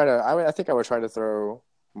 I think I would try to throw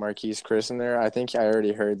Marquise Chris in there. I think I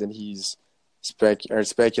already heard that he's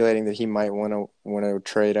speculating that he might want to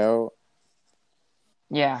trade out.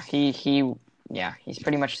 Yeah, he's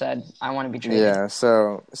pretty much said I want to be traded. Yeah,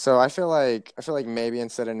 so I feel like maybe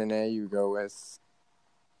instead of Nene you go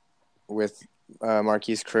with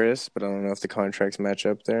Marquise Chris, but I don't know if the contracts match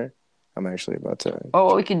up there. I'm actually about to. Well,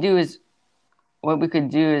 what we could do is we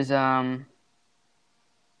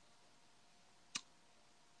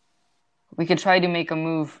could try to make a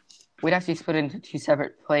move. We'd have to split it into two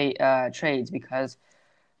separate trades because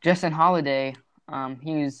Justin Holiday,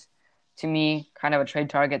 he was to me kind of a trade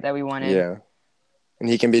target that we wanted. Yeah, and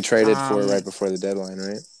he can be traded for right Um, before the deadline,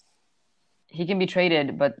 right? he can be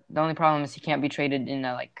traded, but the only problem is he can't be traded in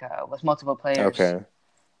with multiple players. Okay.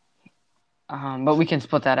 But we can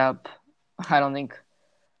split that up. I don't think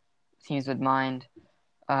teams would mind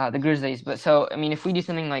the Grizzlies. But so I mean, if we do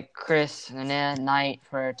something like Chris and then Knight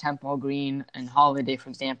for Temple Green and Holiday, for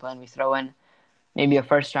example, and we throw in maybe a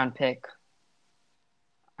first round pick,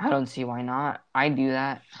 I don't see why not. I do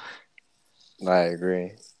that. I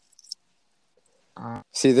agree.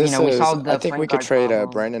 See, this We is. solved I the think we point could guard trade problem.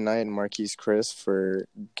 Brandon Knight and Marquise Chris for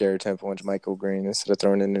Garrett Temple and Michael Green instead of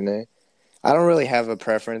throwing in Nene. I don't really have a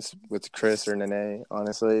preference with Chris or Nene,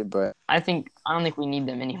 honestly, but I don't think we need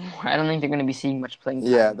them anymore. I don't think they're going to be seeing much playing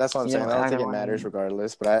yeah, time. that's what I'm saying. I don't think Either it one of matters them.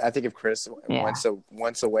 regardless. But I think if Chris Yeah,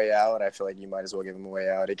 wants a way out, I feel like you might as well give him a way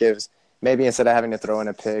out. It gives maybe instead of having to throw in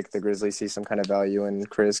a pick, the Grizzlies see some kind of value in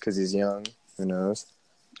Chris because he's young. Who knows?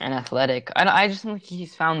 and athletic. I just think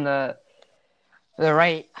he's found the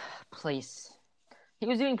right place. He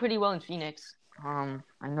was doing pretty well in Phoenix. I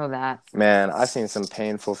know that. Man, I've seen some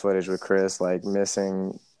painful footage with Chris, like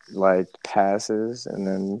missing like passes and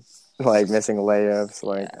then like missing layups.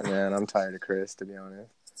 Like, Yeah, man, I'm tired of Chris, to be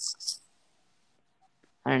honest.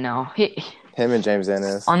 I don't know. Him and James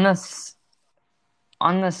Ennis. On the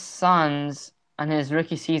on the Suns on his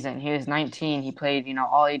rookie season, he was 19. He played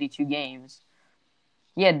all 82 games.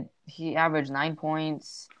 He averaged 9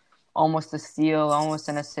 points, almost a steal, almost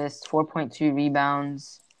an assist, 4.2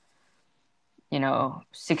 rebounds.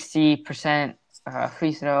 60%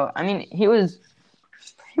 free throw. I mean, he was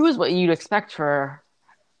what you'd expect for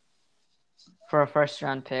a first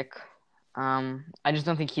round pick. I just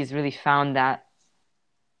don't think he's really found that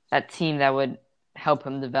team that would help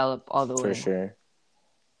him develop all the For way. sure.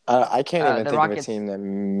 I can't even The think of a Rockets, team that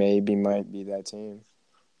maybe might be that team.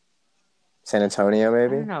 San Antonio, I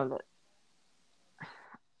don't maybe? know.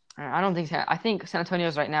 I don't think. I think San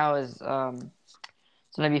Antonio's right now is going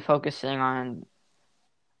to be focusing on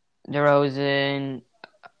DeRozan,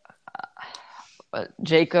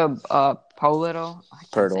 Jacob Polito. I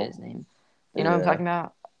can't say Pirtle. his name. You know what I'm Yeah. talking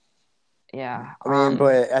about? Yeah. I mean,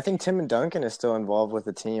 but I think Tim and Duncan is still involved with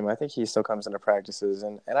the team. I think he still comes into practices,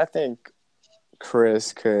 and I think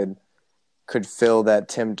Chris could fill that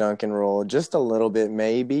Tim Duncan role just a little bit,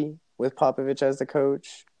 maybe, with Popovich as the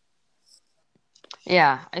coach.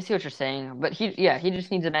 Yeah, I see what you're saying, but he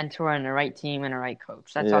just needs a mentor and the right team and a right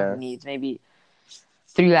coach. That's all he Yeah. needs. Maybe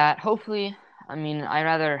through that, hopefully. I mean, I'd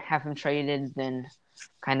rather have him traded than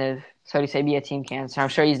kind of, so to say, be a team cancer. I'm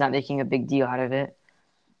sure he's not making a big deal out of it,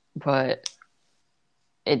 but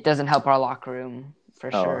it doesn't help our locker room for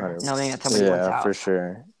Oh, sure, 100. knowing that somebody wants Yeah, for out.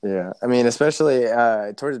 sure. Yeah. I mean, especially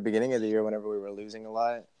towards the beginning of the year whenever we were losing a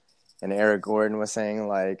lot and Eric Gordon was saying,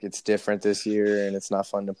 like, it's different this year and it's not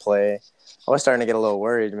fun to play. I was starting to get a little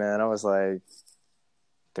worried, man. I was like,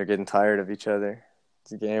 they're getting tired of each other.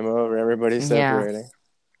 It's a game over. Everybody's Yeah, separating.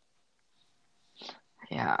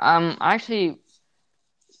 yeah. Actually,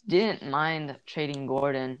 didn't mind trading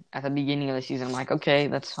Gordon at the beginning of the season. I'm like, okay,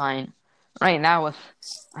 that's fine. Right now, with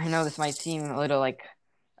I know this might seem a little like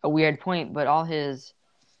a weird point, but all his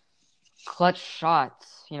clutch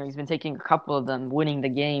shots, he's been taking a couple of them, winning the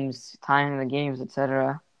games, tying the games,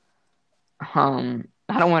 etc.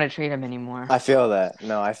 I don't want to trade him anymore. I feel that.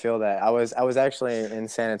 No, I feel that. I was actually in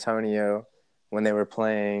San Antonio when they were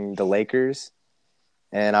playing the Lakers,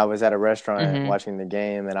 and I was at a restaurant Hmm. watching the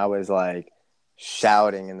game, and I was like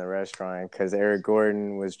shouting in the restaurant because Eric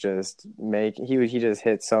Gordon was just he just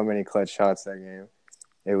hit so many clutch shots that game.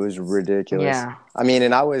 It was ridiculous. Yeah. I mean,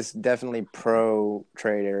 and I was definitely pro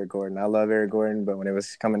trade Eric Gordon. I love Eric Gordon, but when it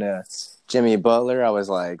was coming to Jimmy Butler, I was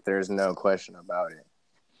like, there's no question about it.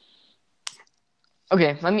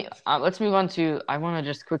 Okay, let's move on to I want to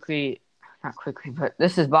just quickly, not quickly, but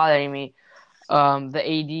this is bothering me. The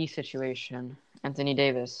AD situation, Anthony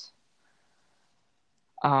Davis.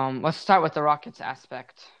 Let's start with the Rockets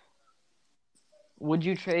aspect. Would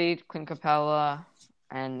you trade Clint Capella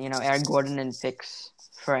and Aaron Gordon and picks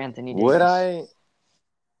for Anthony Would Davis?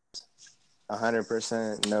 I?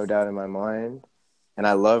 100%, no doubt in my mind. And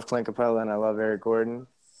I love Clint Capella and I love Eric Gordon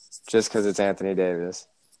just because it's Anthony Davis.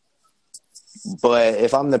 But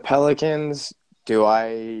if I'm the Pelicans, do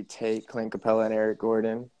I take Clint Capella and Eric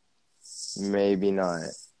Gordon? Maybe not.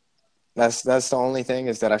 That's the only thing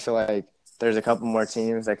is that I feel like there's a couple more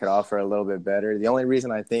teams that could offer a little bit better. The only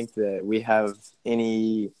reason I think that we have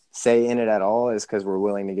any say in it at all is because we're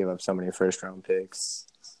willing to give up so many first round picks.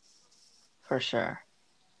 For sure.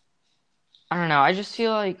 I don't know. I just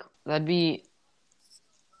feel like that'd be,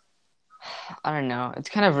 I don't know. It's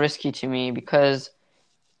kind of risky to me because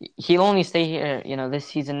he'll only stay here, this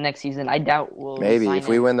season, next season. I doubt we'll Maybe re-sign if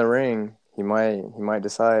we him. win the ring, he might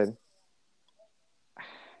decide.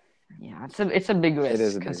 Yeah, it's a big It is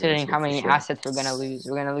risk a big considering risk how for many sure. assets we're gonna lose.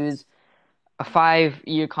 We're gonna lose a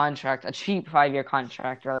 5-year contract, a cheap 5-year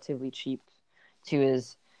contract, relatively cheap to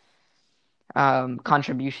his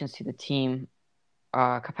contributions to the team.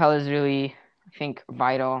 Capella is really, I think,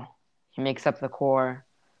 vital. He makes up the core.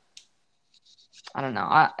 I don't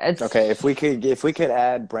know. It's Okay, if we could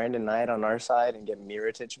add Brandon Knight on our side and get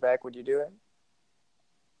Mirotic back, would you do it?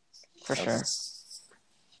 for Okay. sure.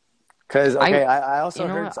 Because I, okay, I also you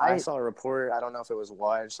know heard what? I I saw a report. I don't know if it was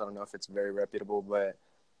watched. I don't know if it's very reputable, but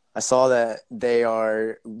I saw that they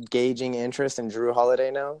are gauging interest in Drew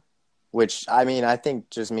Holiday now, which I mean I think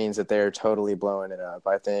just means that they're totally blowing it up.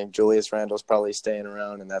 I think Julius Randle's probably staying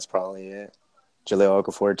around, and that's probably it. Jahlil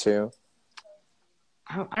Okafor too.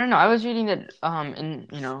 I don't know. I was reading that in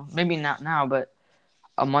maybe not now, but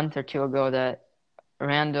a month or two ago that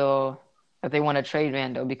Randall that they want to trade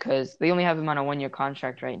Randall because they only have him on a 1-year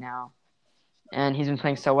contract right now, and he's been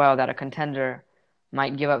playing so well that a contender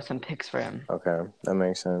might give up some picks for him. Okay, that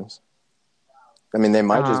makes sense. I mean, they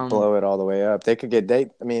might just Um, blow it all the way up. They could get they.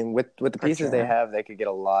 I mean, with the for pieces they sure. have, they could get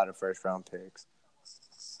a lot of first round picks.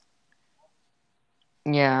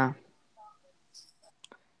 Yeah,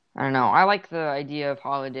 I don't know. I like the idea of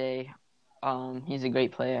Holiday. He's a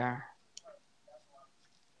great player.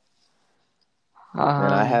 Man,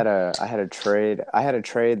 Um, I had a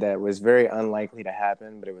trade that was very unlikely to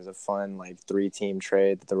happen, but it was a fun like 3 team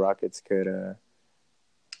trade that the Rockets could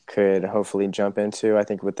hopefully jump into. I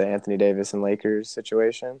think with the Anthony Davis and Lakers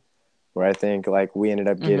situation, where I think like we ended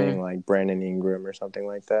up getting mhm. like Brandon Ingram or something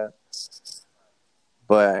like that.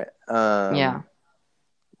 But Yeah.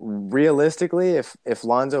 realistically, if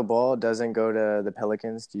Lonzo Ball doesn't go to the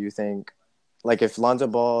Pelicans, do you think like if Lonzo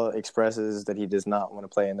Ball expresses that he does not want to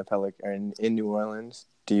play in the or in New Orleans,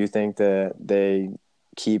 do you think that they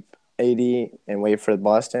keep AD and wait for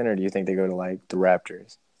Boston, or do you think they go to like the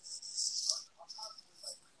Raptors?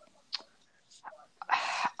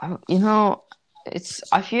 You know,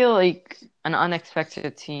 I feel like an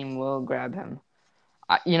unexpected team will grab him.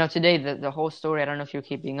 Today the whole story, I don't know if you're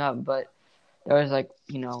keeping up, but there was like,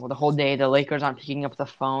 the whole day the Lakers aren't picking up the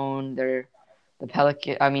phone. The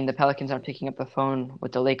Pelicans aren't picking up the phone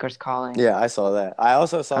with the Lakers calling. Yeah, I saw that. I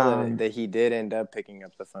also saw that Um, that he did end up picking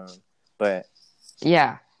up the phone, but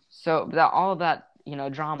yeah. So that all of that,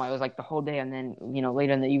 drama, it was like the whole day, and then,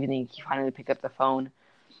 later in the evening he finally picked up the phone,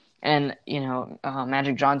 and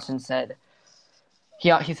Magic Johnson said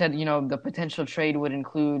he said the potential trade would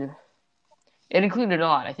include it included a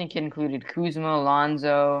lot. I think it included Kuzma,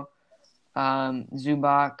 Lonzo,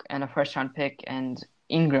 Zubac, and a first round pick, and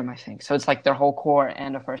Ingram, I think. So it's like their whole core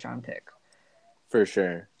and a first round pick. for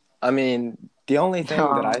sure. I mean, the only thing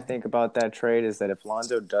that I Um, think about that trade is that if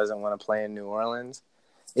Lonzo doesn't want to play in New Orleans,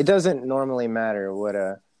 it doesn't normally matter what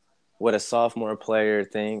a sophomore player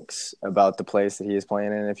thinks about the place that he is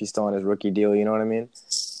playing in if he's still on his rookie deal. You know what I mean?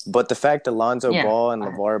 But the fact that Lonzo Yeah. Ball and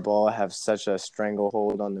LeVar Ball have such a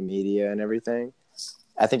stranglehold on the media and everything,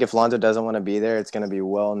 I think if Lonzo doesn't want to be there, it's going to be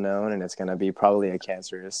well known and it's going to be probably a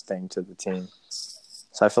cancerous thing to the team.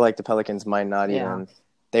 So I feel like the Pelicans might not Yeah. even.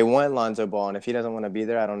 They want Lonzo Ball, and if he doesn't want to be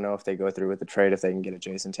there, I don't know if they go through with the trade if they can get a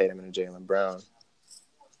Jason Tatum and a Jaylen Brown.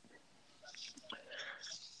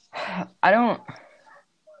 I don't.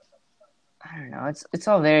 I don't know. It's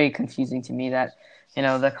all very confusing to me that,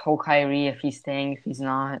 the whole Kyrie, if he's staying, if he's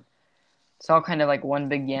not, it's all kind of like one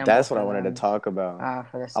big gamble That's what I for wanted to them, talk about.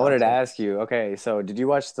 for the I wanted to Celtics. ask you, okay, so did you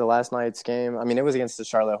watch the last night's game? I mean, it was against the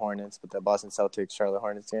Charlotte Hornets, but the Boston Celtics Charlotte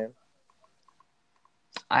Hornets game.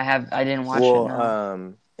 I didn't watch it, Well,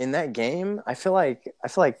 no. in that game, I feel like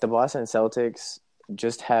the Boston Celtics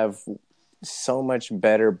just have so much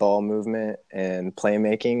better ball movement and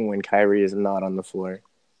playmaking when Kyrie is not on the floor.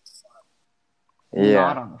 Not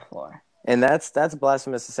Yeah. on the floor. And that's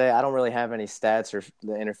blasphemous to say. I don't really have any stats or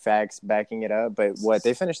the inner facts backing it up, but what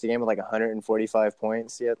they finished the game with like 145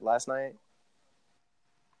 points yet last night.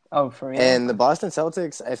 Oh, for real? And the Boston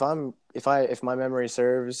Celtics, if my memory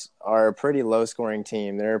serves, are a pretty low scoring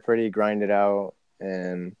team. They're pretty grinded out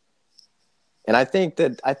and I think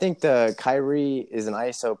the Kyrie is an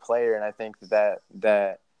ISO player, and I think that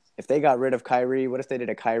if they got rid of Kyrie, what if they did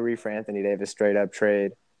a Kyrie for Anthony Davis straight up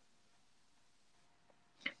trade?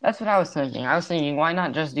 That's what I was thinking. I was thinking, why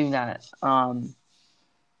not just do that?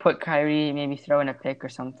 Put Kyrie, maybe throw in a pick or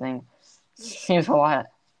something. Seems a lot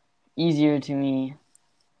easier to me.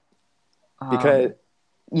 Because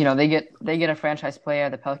Um, they get a franchise player.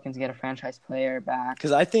 The Pelicans get a franchise player back.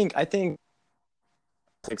 I think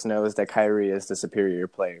Celtics knows that Kyrie is the superior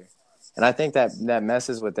player, and I think that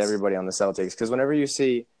messes with everybody on the Celtics. Because whenever you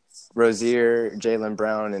see Rozier, Jaylen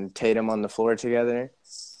Brown, and Tatum on the floor together,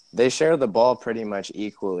 they share the ball pretty much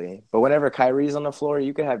equally. But whenever Kyrie's on the floor,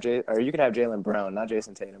 you could have Jaylen Brown, not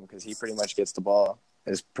Jason Tatum, because he pretty much gets the ball.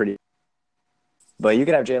 Is pretty. But you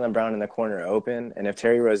could have Jaylen Brown in the corner open, and if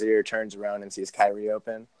Terry Rozier turns around and sees Kyrie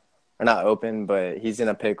open, or not open, but he's in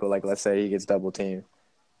a pickle, like let's say he gets double teamed,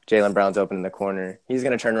 Jaylen Brown's open in the corner, he's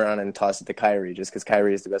going to turn around and toss it to Kyrie just because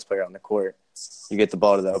Kyrie is the best player on the court. You get the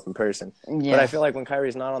ball to the open person. But I Yeah, feel like when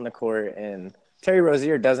Kyrie's not on the court and Terry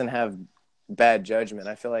Rozier doesn't have bad judgment,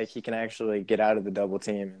 I feel like he can actually get out of the double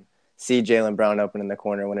team and see Jaylen Brown open in the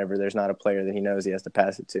corner whenever there's not a player that he knows he has to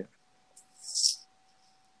pass it to.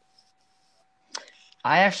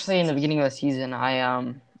 I actually in the beginning of the season,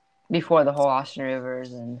 before the whole Austin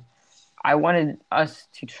Rivers, and I wanted us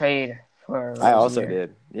to trade for I also Rozier.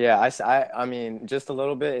 did. Yeah, I mean, just a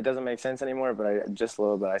little bit. It doesn't make sense anymore, but just a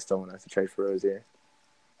little bit. I still want us to trade for Rozier.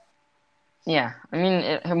 Yeah, I mean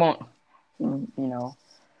it won't,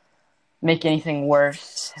 make anything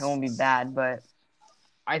worse. It won't be bad, but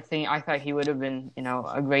I thought he would have been,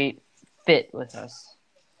 a great fit with us.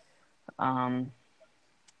 Um,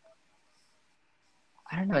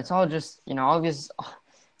 I don't know. It's all just, all this.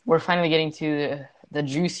 We're finally getting to the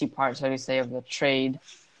juicy part, so to say, of the trade.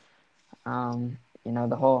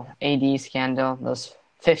 The whole AD scandal, those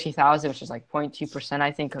 50,000, which is like 0.2%,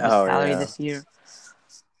 I think, of his Oh salary yeah, this year.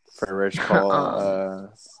 for Rich Paul um,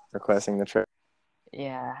 requesting the trade.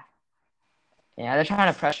 yeah, yeah, they're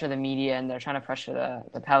trying to pressure the media and they're trying to pressure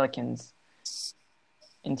the Pelicans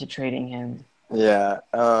into trading him. Yeah.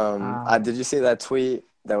 Um, Did you see that tweet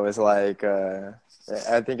that was like?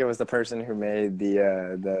 I think it was the person who made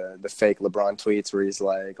the fake LeBron tweets where he's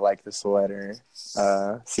like the sweater,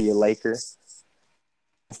 see you Laker,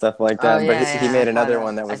 stuff like oh that. But yeah, he yeah, I made saw another that.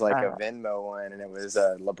 one that I was like saw a that. Venmo one, and it was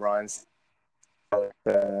LeBron's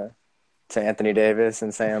to Anthony Davis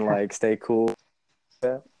and saying like stay cool.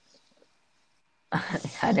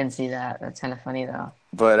 I didn't see that. That's kind of funny though.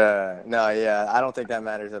 But no, yeah, I don't think that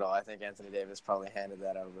matters at all. I think Anthony Davis probably handed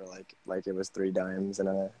that over like it was three dimes and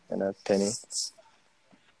a penny.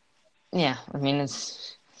 Yeah, I mean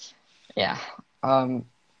it's yeah. Um,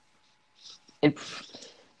 it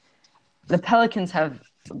the Pelicans have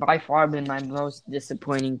by far been my most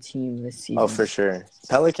disappointing team this Oh, season. for sure.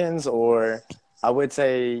 Pelicans or I would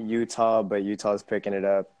say Utah, but Utah's picking it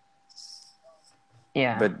up.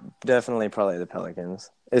 Yeah, But definitely probably the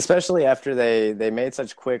Pelicans. Especially after they made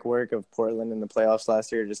such quick work of Portland in the playoffs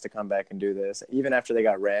last year just to come back and do this. Even after they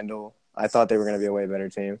got Randall, I thought they were going to be a way better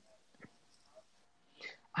team.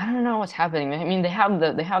 I don't know what's happening. I mean, they have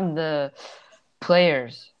the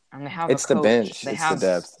players and they have a It's the coach. bench. They It's the have.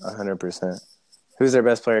 depth, 100%. Who's their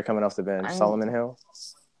best player coming off the bench? I'm Solomon Hill?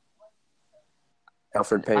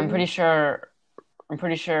 Alfred I'm pretty Payton? sure. I'm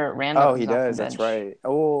pretty sure Randall Oh, he comes off the does. That's bench. right.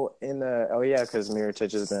 Oh yeah, because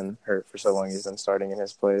Mirotic has been hurt for so long. He's been starting in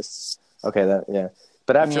his place. Okay, that yeah.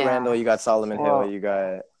 But after Yeah. Randall, you got Solomon Hill. Well, You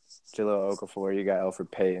got Jahlil Okafor, you got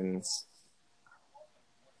Elfrid Payton.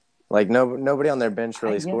 Like nobody on their bench I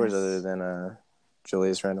really scores other guess, than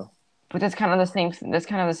Julius Randle. but that's kind of the same. That's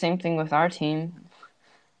kind of the same thing with our team.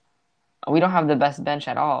 We don't have the best bench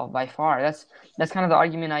at all by far. That's kind of the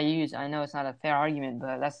argument I use. I know it's not a fair argument,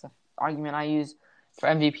 but that's the argument I use for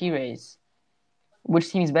MVP race.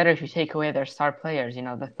 Which team's better if you take away their star players? You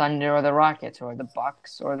know, the Thunder or the Rockets, or the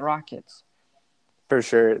Bucks or the Rockets. For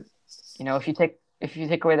sure. You know, if you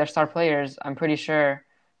take away their star players, I'm pretty sure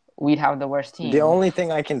we'd have the worst The team. only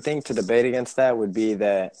thing I can think to debate against that would be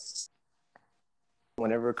that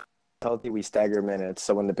whenever healthy, we stagger minutes.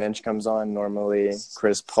 So when the bench comes on, normally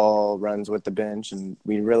Chris Paul runs with the bench, and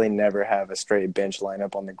we really never have a straight bench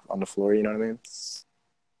lineup on the floor. You know what I mean?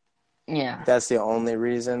 Yeah. That's the only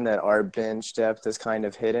reason that our bench depth is kind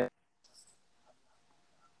of hidden.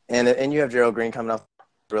 And you have Gerald Green coming off,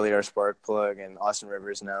 really our spark plug, and Austin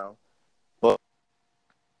Rivers now. Well,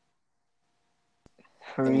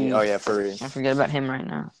 Free. oh yeah, Furry. I forget about him right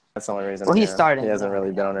now. That's the only reason. Well, he's Yeah, he starting hasn't though. really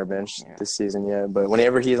been Yeah. on our bench Yeah. this season yet. But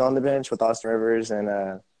whenever he's on the bench with Austin Rivers and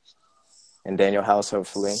Daniel House,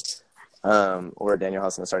 hopefully, or Daniel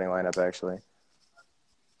House in the starting lineup actually.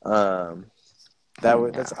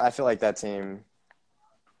 That's I feel like that team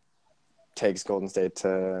takes Golden State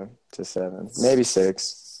to 7, maybe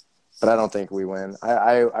 6, but I don't think we win.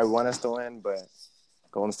 I want us to win, but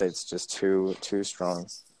Golden State's just too strong.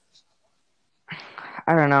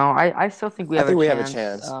 I don't know. I still think we I have think a we have a chance.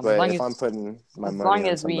 chance, As but long if as I'm putting my as money long on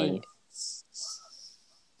as somebody, we,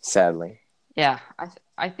 sadly, yeah,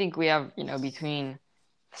 I think we have, you know, between,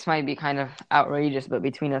 this might be kind of outrageous, but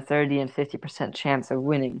between a 30 and 50% chance of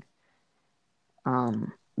winning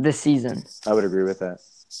this season. I would agree with that.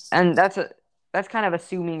 And that's kind of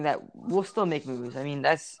assuming that we'll still make moves. I mean,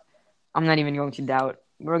 I'm not even going to doubt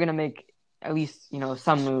we're gonna make at least, you know,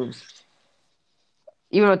 some moves.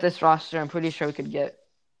 Even with this roster, I'm pretty sure we could get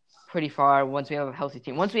pretty far once we have a healthy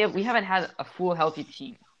team. We haven't had a full healthy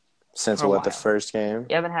team Since for a what, the while. first game?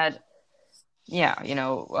 We haven't had, yeah, you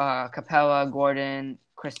know, Capella, Gordon,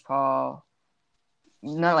 Chris Paul.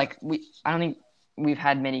 Not like I don't think we've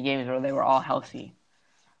had many games where they were all healthy.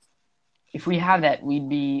 If we have that, we'd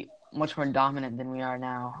be much more dominant than we are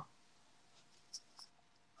now.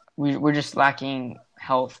 We're just lacking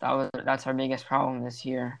health. That's our biggest problem this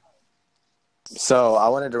year. So I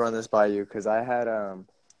wanted to run this by you because I had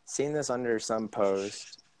seen this under some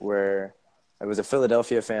post where it was a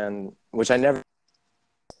Philadelphia fan, which I never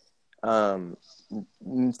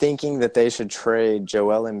thinking that they should trade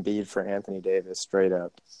Joel Embiid for Anthony Davis straight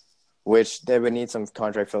up, which they would need some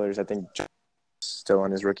contract fillers. I think still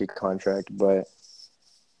on his rookie contract, but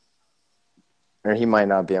or he might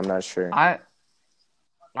not be. I'm not sure.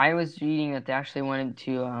 I was reading that they actually wanted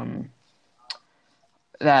to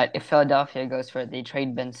that if Philadelphia goes for it, they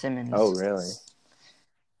trade Ben Simmons. Oh, really?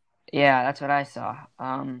 Yeah, that's what I saw.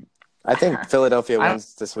 I think Philadelphia I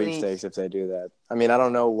wins the sweepstakes if they do that. I mean, I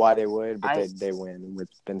don't know why they would, but I they win with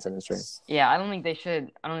Ben Simmons trade. yeah, I don't think they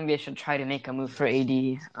should. I don't think they should try to make a move for AD.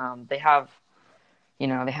 They have, you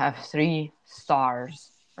know, they have 3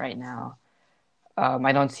 stars right now.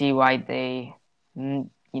 I don't see why they, you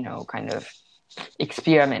know, kind of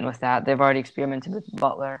experiment with that. They've already experimented with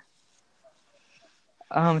Butler.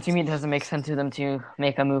 To me, it doesn't make sense to them to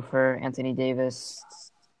make a move for Anthony Davis.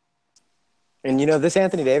 And you know, this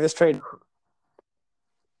Anthony Davis trade,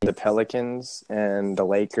 the Pelicans and the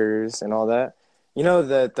Lakers and all that. You know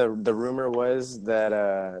that the rumor was that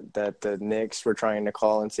that the Knicks were trying to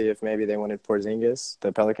call and see if maybe they wanted Porzingis.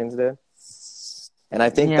 The Pelicans did, and I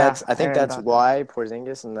think Yeah, I I think read that's about why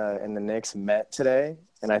Porzingis and the Knicks met today,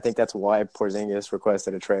 and I think that's why Porzingis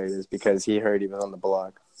requested a trade is because he heard he was on the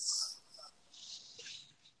block.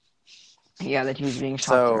 that. Yeah, that he was being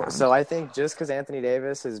shopped around. So I think just because Anthony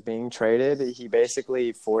Davis is being traded, he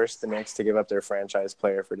basically forced the Knicks to give up their franchise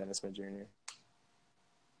player for Dennis Smith Jr.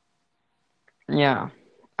 Yeah,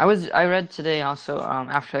 I read today also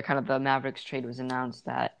after kind of the Mavericks trade was announced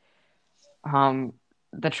that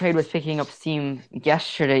the trade was picking up steam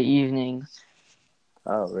yesterday evening,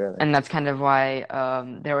 Oh, really? and that's kind of why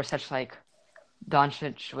there were such like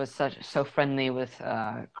Doncic was so friendly with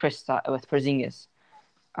with Porzingis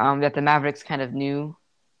that the Mavericks kind of knew.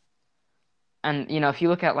 And you know, if you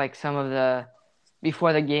look at like some of the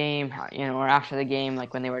before the game, you know, or after the game,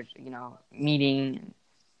 like when they were, you know, meeting,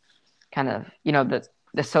 kind of, you know,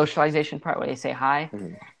 the socialization part where they say hi,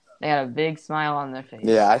 Mm-hmm. they had a big smile on their face.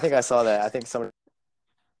 Yeah, I think I saw that. I think someone.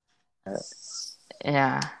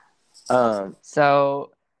 Yeah. Um,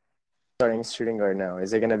 So, starting shooting guard now.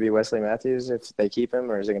 Is it going to be Wesley Matthews if they keep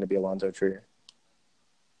him, or is it going to be Alonzo Trier?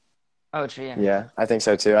 oh, true, yeah. Yeah, I think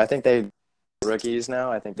so too. I think they rookies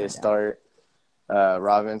now. I think they No doubt. start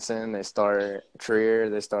Robinson, they start Trier,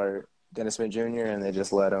 they start Dennis Smith Jr., and they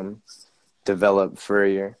just let them develop for a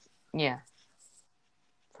year. Yeah,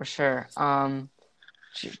 for sure.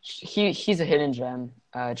 He's a hidden gem.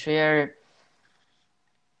 Trier,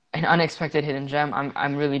 an unexpected hidden gem.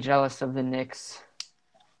 I'm really jealous of the Knicks.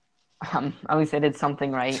 At least they did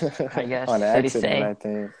something right, I guess, On so to accident, say. I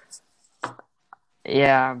think.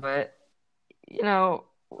 Yeah, but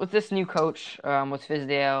with this new coach, with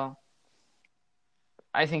Fizdale,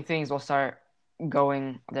 I think things will start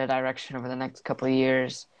going their direction over the next couple of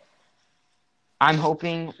years. I'm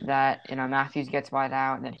hoping that Matthews gets bought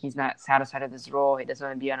out, that he's not satisfied with his role. He doesn't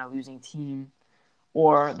want to be on a losing team,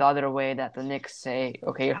 or the other way that the Knicks say,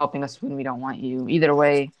 "Okay, you're helping us win. We don't want you." Either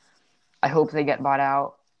way, I hope they get bought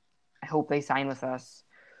out. I hope they sign with us.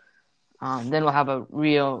 Then we'll have a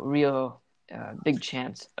real big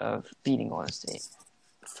chance of beating Golden State.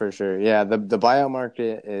 For sure. Yeah, the buyout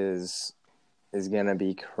market is gonna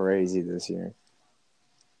be crazy this year.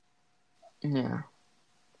 Yeah.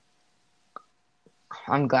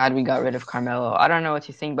 I'm glad we got rid of Carmelo. I don't know what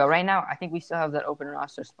you think, but right now I think we still have that open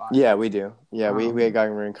roster spot. Yeah, we do. Yeah, we Um, got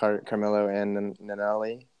rid of Carmelo and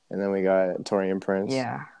Nanali, and then we got Torian Prince.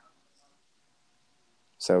 yeah.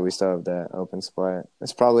 So we still have that open spot.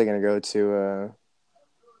 It's probably gonna go to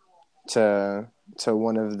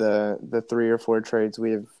one of the 3 or 4 trades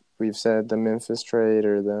we've said, the Memphis trade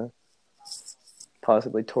or the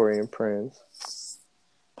possibly Torian Prince,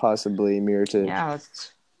 possibly Mirotic. Yeah,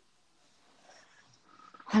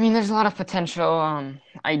 there's a lot of potential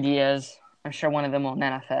ideas. I'm sure one of them will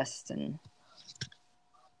manifest and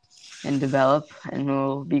develop and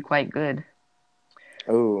will be quite good.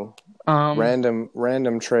 Oh, Um,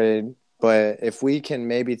 random trade. But if we can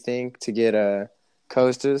maybe think to get a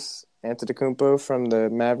Kostas Antetokounmpo from the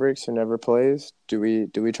Mavericks who never plays, do we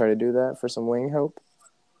try to do that for some wing help?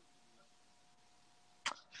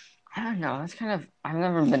 I don't know. I've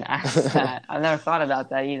never been asked that. I've never thought about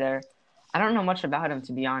that either. I don't know much about him,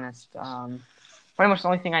 to be honest. Pretty much the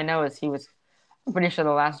only thing I know is I'm pretty sure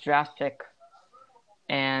the last draft pick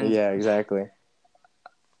and Yeah, exactly.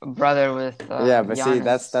 brother with Yeah, but see,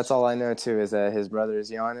 Giannis. that's all I know too is that his brother is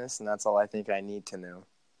Giannis, and that's all I think I need to know.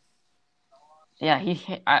 Yeah,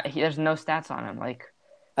 there's no stats on him. Like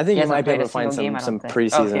I think he you hasn't might be played able a to find single game, I don't some think. Oh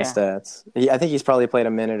preseason yeah, stats. I think he's probably played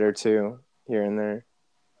a minute or two here and there.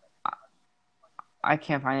 I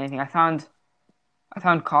can't find anything. I found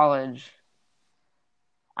college.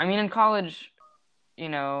 In college, you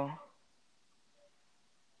know,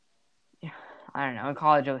 I don't know. In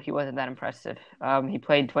college, he wasn't that impressive. He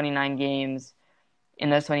played 29 games. In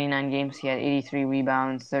those 29 games, he had 83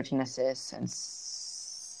 rebounds, 13 assists, and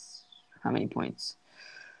how many points?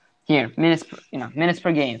 Here, minutes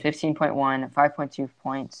per game: 15.1, 5.2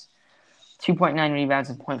 points, 2.9 rebounds,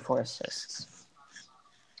 and zero point 0.4 assists.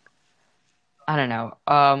 I don't know.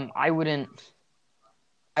 I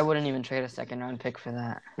wouldn't even trade a second round pick for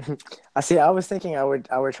that. I see. I was thinking I would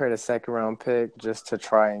trade a second round pick just to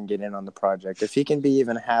try and get in on the project. If he can be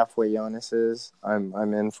even halfway Giannis is, I'm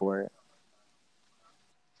in for it.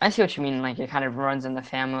 I see what you mean. Like it kind of runs in the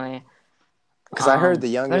family. Because I heard the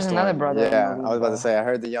There's youngest another one. brother in the Yeah, I was league about to though. say I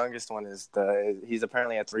heard the youngest one is he's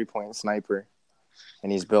apparently a 3-point sniper, and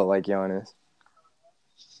he's built like Giannis.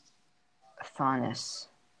 Thanis.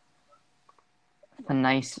 The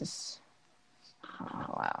nicest. Oh,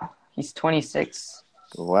 wow. He's 26.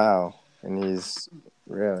 Wow, and he's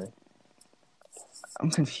really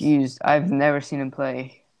I'm confused. I've never seen him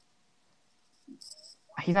play.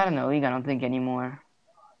 He's not in the league, I don't think, anymore.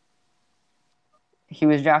 He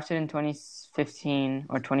was drafted in 2015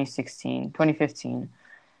 or 2016, 2015,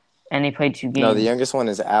 and he played two no. The games. youngest one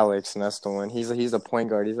is Alex, and that's the one. He's a point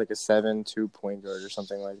guard. He's like a 7'2" point guard or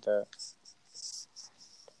something like that.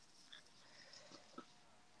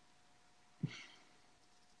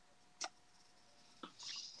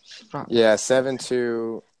 Yeah,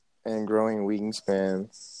 7'2" and growing wingspan.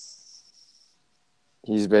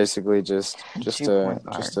 He's basically just 2 point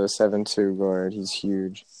just guard. a 7'2" guard. He's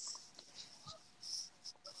huge.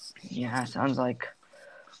 Yeah, sounds like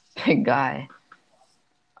big guy.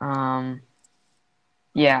 Um,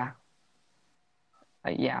 yeah,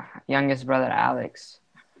 yeah. Youngest brother Alex.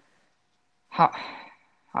 How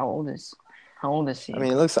how old is how old is I he?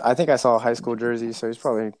 mean, it looks. I think I saw a high school jersey, so he's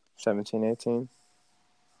probably 17, 18.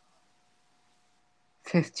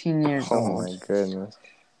 15 years Oh my old. goodness.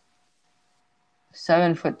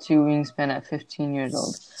 7'2" wingspan at 15 years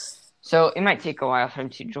old. So it might take a while for him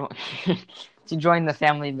to join to join the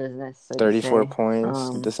family business, so to 34 say.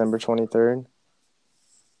 points, December 23rd.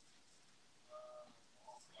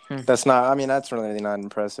 Hmm. That's not. I mean, that's really not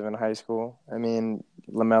impressive in high school. I mean,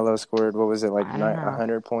 LaMelo scored what was it like I don't know.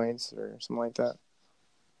 100 points or something like that.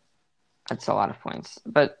 That's a lot of points.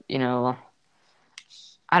 But,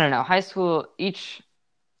 I don't know. Each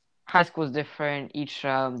high school is different. Each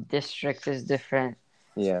district is different.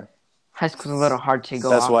 Yeah, High school's a little hard to go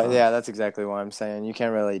that's off why. of. Yeah, that's exactly why I'm saying you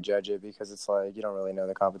can't really judge it because it's like you don't really know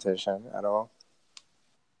the competition at all.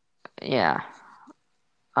 Yeah.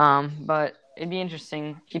 But it'd be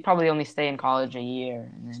interesting. He'd probably only stay in college a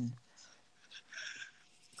year and then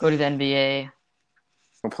go to the NBA.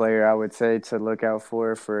 A player I would say to look out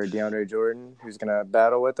for DeAndre Jordan, who's gonna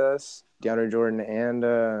battle with us. DeAndre Jordan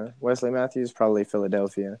and Wesley Matthews, probably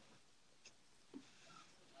Philadelphia.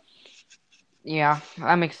 Yeah,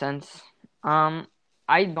 that makes sense. Um,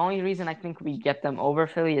 the only reason I think we get them over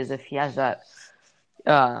Philly is if he has that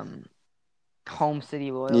um home city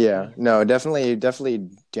Yeah, loyalty. no, definitely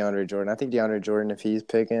DeAndre Jordan. I think DeAndre Jordan, if he's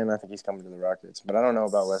picking, I think he's coming to the Rockets. But I don't know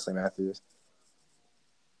about Wesley Matthews.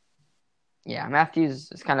 Yeah,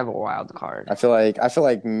 Matthews is kind of a wild card. I feel like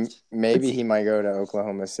Let's maybe see. he might go to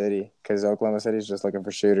Oklahoma City because Oklahoma City's just looking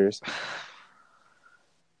for shooters.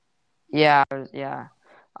 Yeah, yeah.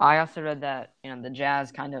 I also read that, the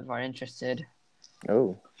Jazz kind of are interested.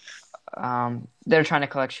 Oh, They're trying to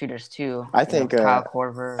collect shooters too, I with think Kyle uh, I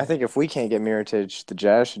Korver. think if we can't get Mirotic, the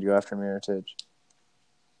Jazz should go after Mirotic.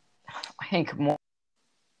 I think more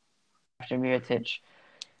after Mirotic,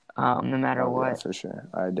 no matter Oh yeah, what. for sure.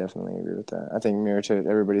 I definitely agree with that. I think Mirotic.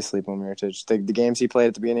 Everybody's sleeping on Mirotic. The games he played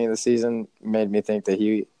at the beginning of the season made me think that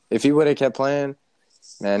if he would have kept playing,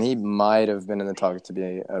 man, he might have been in the talk to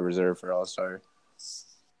be a reserve for All Star.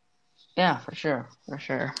 Yeah, for sure, for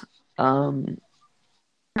sure. Um,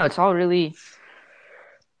 no, it's all really,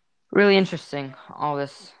 really interesting. All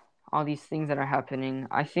these things that are happening.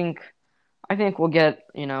 I think we'll get,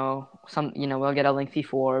 we'll get a lengthy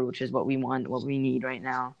forward, which is what we want, what we need right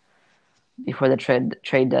now before the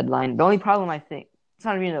trade deadline. The only problem, I think, it's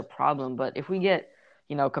not really a problem, but if we get,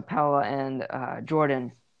 Capella and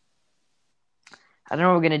Jordan, I don't know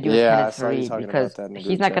what we're gonna do with Yeah, I Kenneth saw you Farid talking about because that in the he's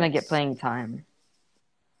group not gonna chat. get playing time.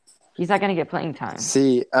 He's not gonna get playing time.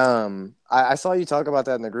 See, I saw you talk about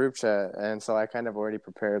that in the group chat, and so I kind of already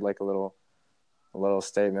prepared like a little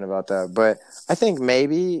statement about that. But I think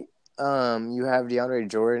maybe you have DeAndre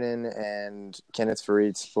Jordan and Kenneth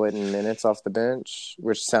Farid splitting minutes off the bench,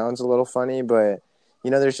 which sounds a little funny, but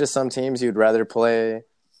there's just some teams you'd rather play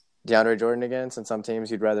DeAndre Jordan against, and some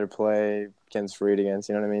teams you'd rather play Kenneth Farid against.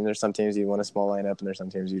 You know what I mean? There's some teams you want a small lineup, and there's some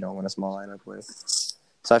teams you don't want a small lineup with.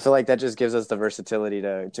 So I feel like that just gives us the versatility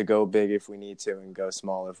to go big if we need to and go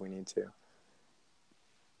small if we need to.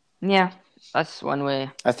 Yeah, that's one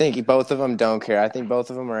way. I think both of them don't care. I think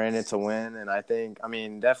both of them are in it to win, and I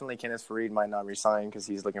mean, definitely Kenneth Farid might not resign because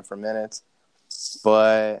he's looking for minutes,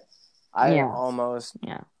 but I Yeah, almost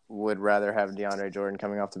yeah, would rather have DeAndre Jordan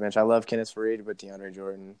coming off the bench. I love Kenneth Farid, but DeAndre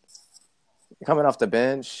Jordan coming off the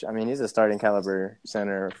bench, I mean, he's a starting caliber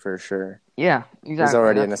center for sure. yeah. He's Exactly.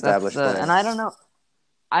 already an That's established the and player. I don't know.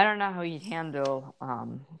 I don't know how he'd handle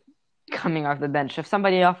coming off the bench. If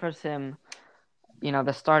somebody offers him,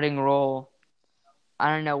 the starting role,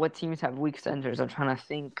 I don't know what teams have weak centers. I'm trying to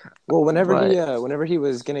think, Well, but whenever he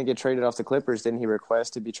was gonna get traded off the Clippers, didn't he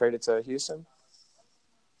request to be traded to Houston?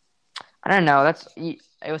 I don't know.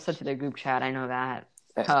 It was sent to the group chat. I know that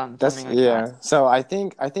That's something like that. yeah. So I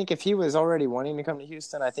think if he was already wanting to come to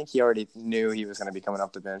Houston, I think he already knew he was going to be coming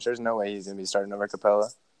off the bench. There's no way he's going to be starting over Capella.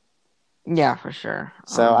 Yeah, for sure.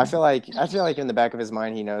 So I feel like in the back of his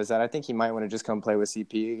mind he knows that. I think he might want to just come play with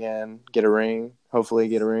CP again, get a ring, hopefully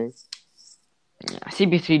get a ring. Yeah,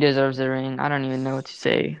 CP3 deserves the ring. I don't even know what to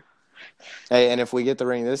say. Hey, and if we get the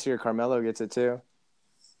ring this year, Carmelo gets it too.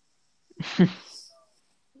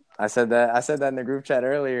 I said that in the group chat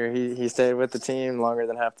earlier. He stayed with the team longer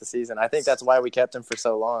than half the season. I think that's why we kept him for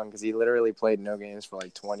so long because he literally played no games for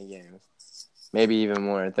like 20 games. Maybe even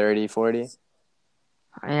more, 30, 40.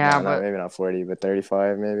 Yeah, No, not but maybe not 40, but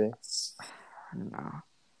 35 maybe. no,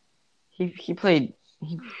 he played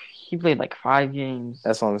he played like 5 games.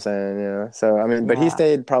 That's what I'm saying, yeah. So, I mean, but he Yeah,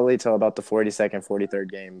 stayed probably till about the 42nd, 43rd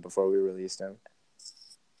game before we released him.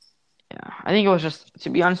 yeah. I think it was just to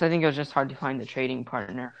be honest. I think it was just hard to find a trading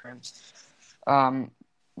partner for him. Um,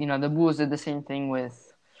 the Bulls did the same thing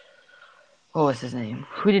with what was his name?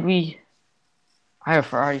 Who did we?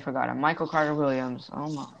 Already forgot him. Michael Carter Williams. Oh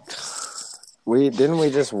my. We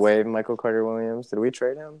just waive Michael Carter Williams? Did we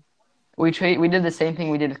trade him? We did the same thing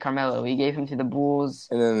we did with Carmelo. We gave him to the Bulls,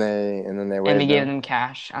 And then they and we waived gave him. them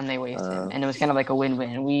cash, and they waived him, Uh, and it was kind of like a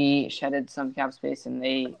win-win. We shedded some cap space, and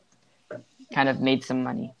they kind of made some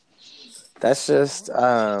money. that's just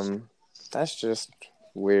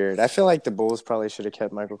Weird. I feel like the Bulls probably should have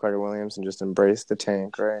kept Michael Carter Williams and just embraced the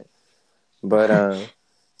tank, right? But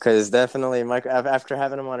because definitely Mike after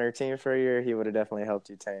having him on our team for a year, he would have definitely helped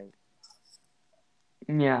you tank.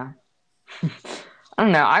 Yeah. I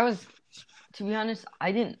don't know. To be honest,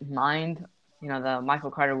 I didn't mind, the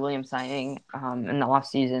Michael Carter Williams signing in the off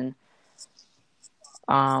season.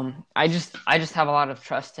 I just have a lot of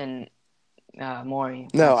trust in Maury.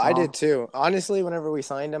 No, That's I did all. too. Honestly, whenever we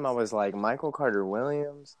signed him, I was like Michael Carter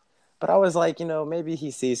Williams, but I was like, maybe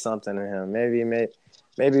he sees something in him.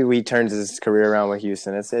 Maybe we turns his career around with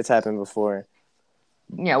Houston. It's happened before.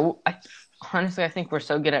 Yeah. Honestly, I think we're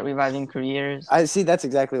so good at reviving careers. I see. That's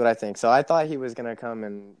exactly what I think. So I thought he was gonna come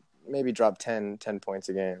and maybe drop 10 points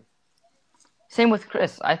a game. Same with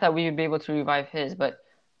Chris. I thought we would be able to revive his, but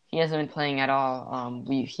he hasn't been playing at all.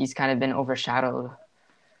 He's kind of been overshadowed.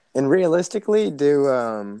 And realistically,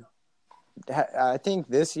 I think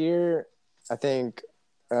this year, I think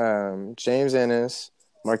James Ennis,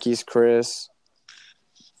 Marquise Chris,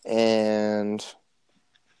 and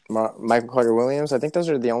Michael Carter Williams. I think those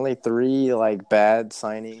are the only three like bad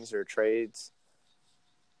signings or trades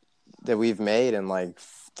that we've made in like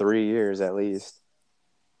 3 years at least.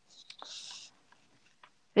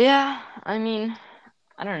 Yeah, I mean,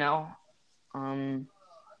 I don't know. Um,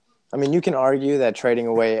 I mean, you can argue that trading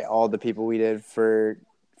away all the people we did for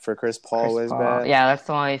Chris Paul Chris was Paul. bad. Yeah, that's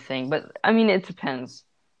the only thing. But I mean, it depends.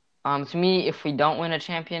 To me, if we don't win a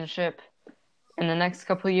championship in the next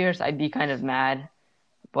couple of years, I'd be kind of mad.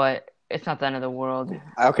 But it's not the end of the world.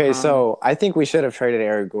 Okay, Um, so I think we should have traded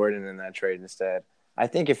Eric Gordon in that trade instead. I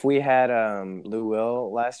think if we had Lou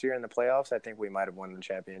Will last year in the playoffs, I think we might have won the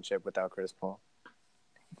championship without Chris Paul.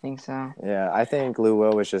 I think so. Yeah, I think Lou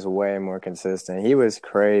Will was just way more consistent. He was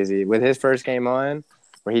crazy with his first game on,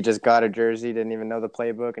 where he just got a jersey, didn't even know the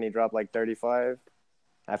playbook, and he dropped like 35.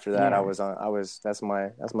 After that, I Yeah. was on. I was that's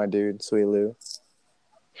my dude, Sweet Lou.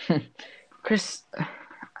 Chris,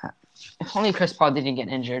 if only Chris Paul didn't get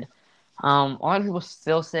injured. A lot of people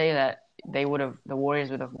still say that the Warriors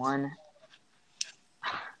would have won.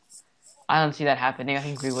 I don't see that happening. I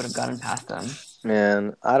think we would have gotten past them.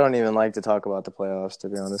 Man, I don't even like to talk about the playoffs, to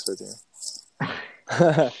be honest with you.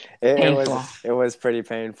 Painful. It was pretty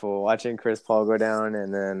painful watching Chris Paul go down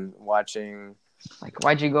and then Like,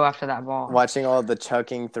 why'd you go after that ball? watching all the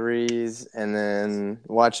chucking threes and then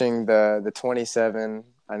watching the 27.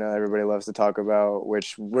 I know everybody loves to talk about,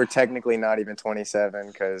 which we're technically not even 27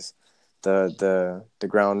 because the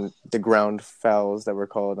ground fouls that were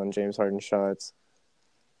called on James Harden shots.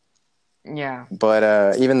 Yeah.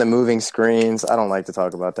 But even the moving screens, I don't like to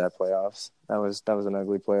talk about that playoffs. That was an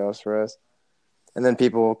ugly playoffs for us. And then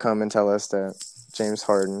people will come and tell us that James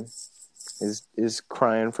Harden is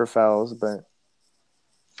crying for fouls, but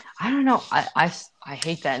I don't know. I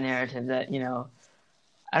hate that narrative that,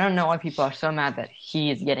 I don't know why people are so mad that he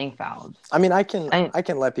is getting fouled. I mean, I can I I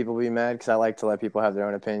can let people be mad because I like to let people have their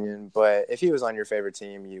own opinion. But if he was on your favorite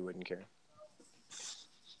team, you wouldn't care.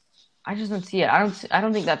 I just don't see it. I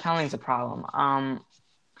don't think that fouling is a problem.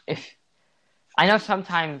 If I know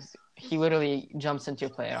sometimes he literally jumps into a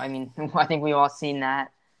player. I mean, I think we've all seen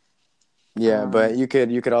that. Yeah, but Um, you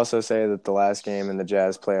could also say that the last game in the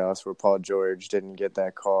Jazz playoffs where Paul George didn't get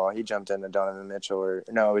that call, he jumped into Donovan Mitchell or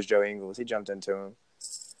no, it was Joe Ingles. He jumped into him.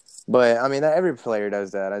 But I mean, every player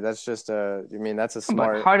does that. That's just I mean, that's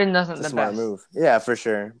but Harden doesn't the a smart best. move. Yeah, for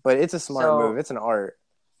sure. But it's a smart move. So It's an art.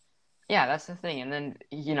 yeah, that's the thing. And then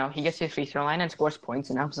he gets to the free throw line and scores points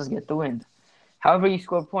and helps us get the win. However you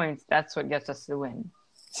score points, that's what gets us the win.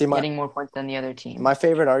 See, Getting more points than the other team. my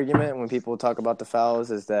favorite argument when people talk about the fouls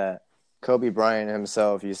is that Kobe Bryant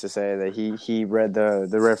himself used to say that he read the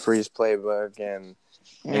referee's playbook and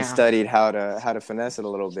Yeah. studied how to finesse it a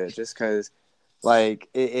little bit, just because like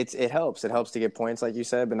it helps to get points like you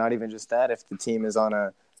said, but not even just that. If the team is on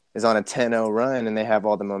a 10-0 run and they have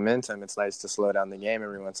all the momentum, it's nice to slow down the game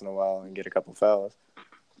every once in a while and get a couple fouls.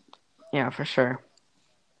 Yeah, for sure.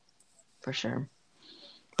 For sure.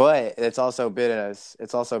 But it's also bit us.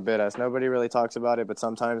 It's also bit us. Nobody really talks about it, but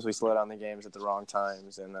sometimes we slow down the games at the wrong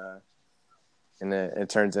times, and it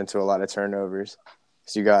turns into a lot of turnovers.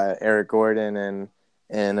 So you got Eric Gordon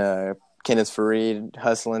and Kenneth Faried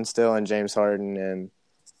hustling still, and James Harden and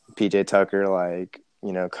PJ Tucker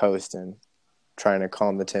coasting, trying to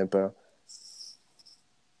calm the tempo.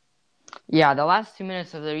 Yeah, the last 2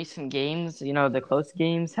 minutes of the recent games, the close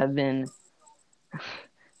games have been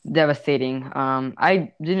devastating.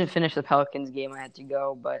 I didn't finish the Pelicans game. I had to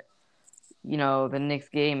go, but the Knicks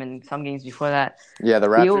game and some games before that, Yeah, the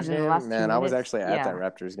Fields Raptors in the game, last two man, I was minutes. actually at that Yeah,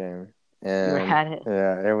 Raptors game, you were and at it.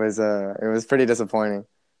 yeah, it was pretty disappointing.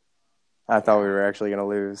 I thought we Yeah, were actually gonna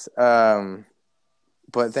lose.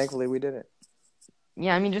 but thankfully we didn't.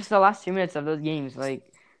 Yeah, I mean, just the last 2 minutes of those games, like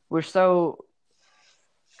we're so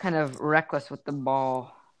kind of reckless with the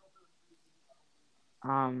ball.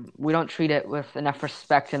 We don't treat it with enough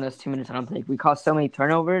respect in those 2 minutes. I don't think we cause so many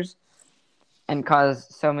turnovers and cause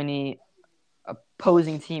so many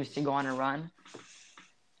opposing teams to go on a run.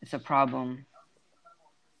 It's a problem.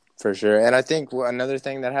 For sure. And I think another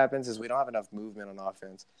thing that happens is we don't have enough movement on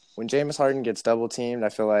offense. When James Harden gets double teamed, I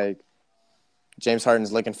feel like James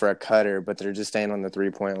Harden's looking for a cutter, but they're just staying on the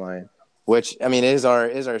 3-point line, which I mean is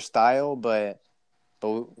our style, but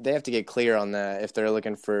they have to get clear on that if they're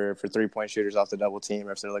looking for 3-point shooters off the double team,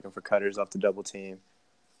 or if they're looking for cutters off the double team,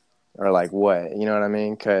 or like what, you know what I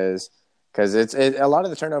mean? Because a lot of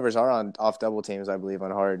the turnovers are on off double teams, I believe,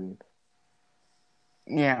 on Harden,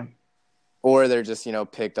 Yeah. or they're just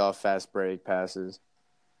picked off fast break passes.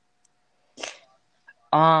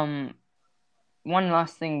 Um. One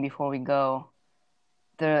last thing before we go.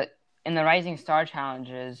 In the Rising Star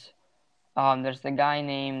challenges, there's the guy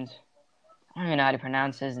named I don't even know how to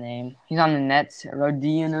pronounce his name. He's on the Nets.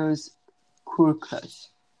 Rodions Kurucs.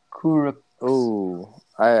 Kurucs. Oh,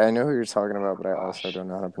 I know who you're talking about, but I also Gosh. don't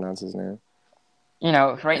know how to pronounce his name.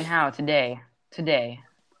 Right now, today,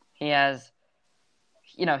 he has,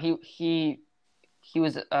 he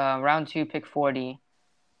was round two, pick 40,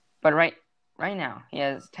 but right now he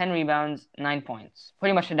has 10 rebounds, 9 points,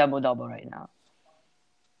 pretty much a double double right now.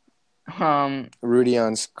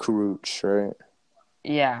 Rudions Kuruc, right?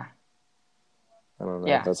 Yeah, I don't know if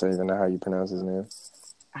yeah, that's even how you pronounce his name.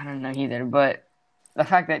 I don't know either, but the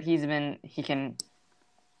fact that he's in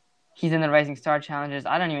the Rising Star challenges,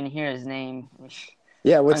 I don't even hear his name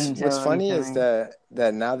Yeah, what's until funny is recently.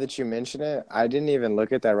 that now that you mention it, I didn't even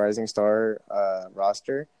look at that Rising Star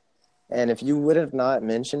roster. And if you would have not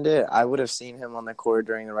mentioned it, I would have seen him on the court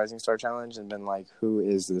during the Rising Star Challenge and been like, "Who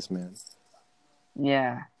is this man?"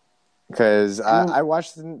 Yeah, Because I mean, I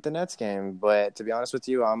watched the Nets game, but to be honest with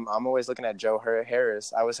you, I'm always looking at Joe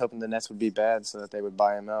Harris. I was hoping the Nets would be bad so that they would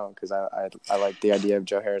buy him out because I like the idea of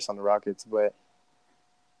Joe Harris on the Rockets, but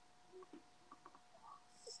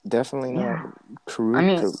definitely not yeah. I Karuk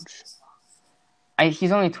mean, coach.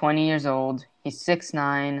 he's only 20 years old. He's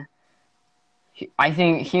 6'9". I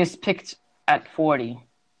think he was picked at 40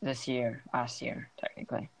 last year,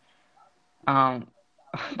 technically. Um,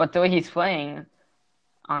 but the way he's playing,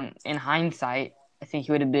 in hindsight, I think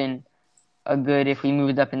he would have been a good if we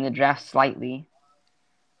moved up in the draft slightly.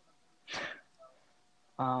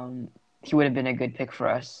 Um, he would have been a good pick for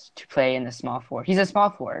us to play in the small forward. He's a small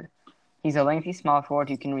forward. He's a lengthy small forward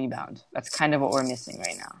who can rebound. That's kind of what we're missing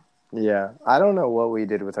right now. Yeah, I don't know what we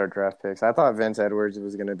did with our draft picks. I thought Vince Edwards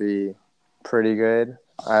was going to be pretty good.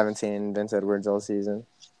 I haven't seen Vince Edwards all season.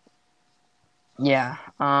 Yeah.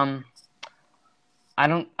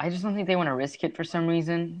 I just don't think they want to risk it for some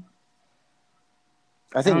reason.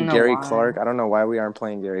 I I don't think know Gary why. Clark. I don't know why we aren't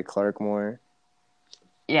playing Gary Clark more.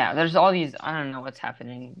 Yeah, there's all these. I don't know what's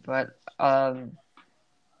happening, but I don't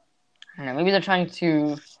know. Maybe they're trying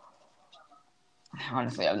to.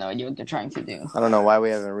 Honestly, I have no idea what they're trying to do. I don't know why we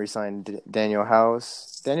haven't re-signed Daniel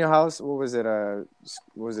House. Daniel House, what was it?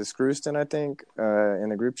 Was it Screwston? I think in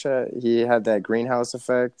the group chat, he had that greenhouse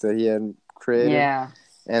effect that he had created, Yeah,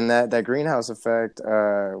 and that greenhouse effect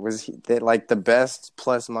like the best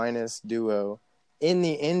plus minus duo in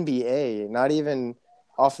the NBA. Not even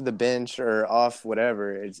off the bench or off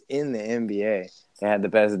whatever. It's in the NBA. They had the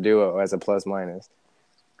best duo as a plus minus.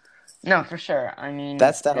 no, for sure. I That mean,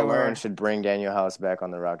 stat alone should bring Daniel House back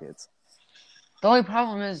on the Rockets. the only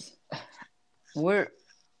problem is we're.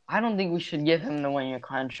 I don't think we should give him the 1 year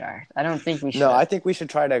contract. I don't think we No, should. I think we should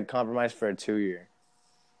try to compromise for a 2 year.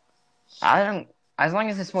 I don't. As long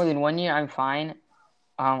as it's more than 1 year, I'm fine.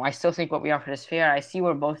 I still think what we offered is fair. I see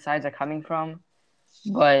where both sides are coming from,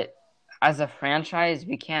 but as a franchise,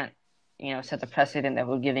 we can't, set the precedent that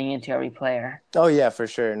we're giving into every player. Oh yeah, for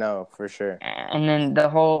sure. No, for sure. And then the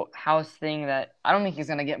whole house thing that I don't think he's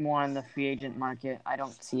gonna get more on the free agent market. I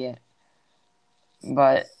don't see it,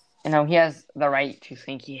 but he has the right to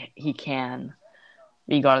think he can,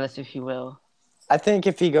 regardless if he will. I think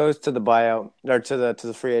if he goes to the buyout or to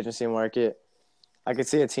the free agency market, I could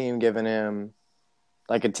see a team giving him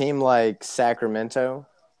like a team like Sacramento.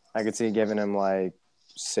 I could see giving him like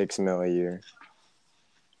 $6 million a year.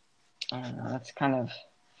 I don't know. That's kind of.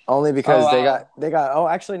 Only Oh because wow. they got oh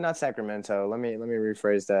actually not Sacramento. Let me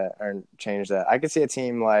rephrase that or change that. I could see a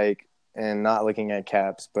team like and not looking at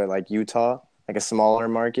caps, but like Utah, like a smaller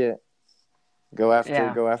market, Yeah. go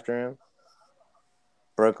after him.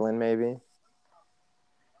 Brooklyn maybe.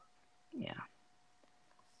 Yeah.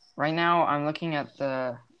 Right now, I'm looking at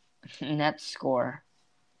the net score.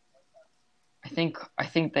 I I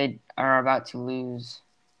think they are about to lose.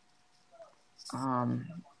 Um,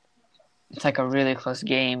 it's like a really close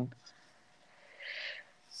game.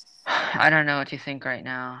 I don't know what you think right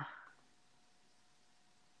now.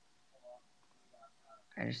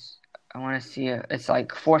 I just I want to see it. It's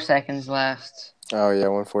like 4 seconds left. Oh yeah,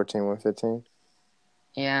 114, 115.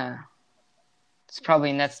 Yeah, it's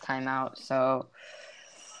probably Nets timeout. So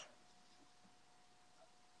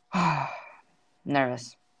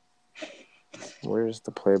nervous. Where's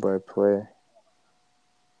the play-by-play?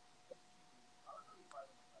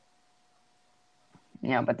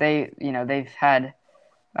 Yeah, but they've had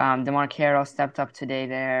DeMarcaro stepped up today.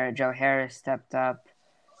 There, Joe Harris stepped up.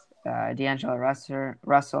 D'Angelo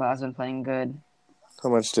Russell has been playing good. How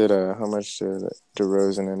much did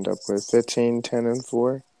DeRozan end up with? 15, 10, and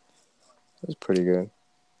 4. That's pretty good.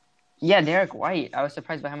 Yeah, Derek White. I was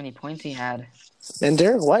surprised by how many points he had. And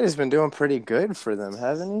Derek White has been doing pretty good for them,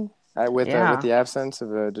 hasn't he? With Yeah, the absence of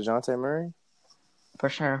DeJounte Murray. for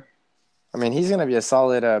sure. I mean, he's going to be a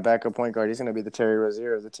solid backup point guard. He's going to be the Terry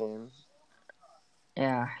Rozier of the team.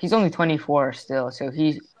 Yeah, he's only 24 still, so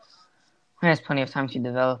he has plenty of time to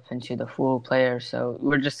develop into the full player. So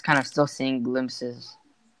we're just kind of still seeing glimpses,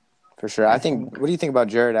 For sure. I I think. think, What do you think about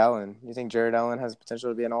Jared Allen? You think Jared Allen has potential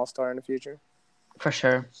to be an All-Star in the future? for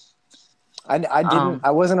sure. I didn't. Um, I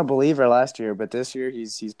wasn't a believer last year, but this year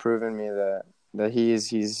he's proven me that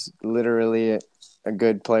he's literally a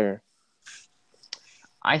good player.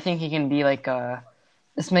 I think he can be like a.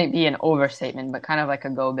 This might be an overstatement, but kind of like a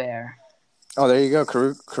Gobert. Oh, there you go,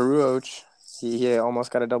 Karuoch. He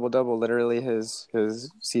almost got a double-double. Literally his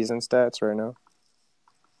season stats right now.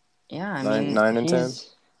 Yeah, I Nine mean nine and 10.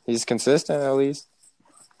 he's He's consistent at least.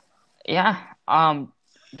 yeah.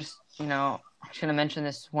 Just I should have mentioned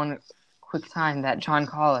this one quick time that John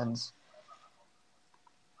Collins.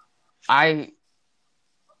 I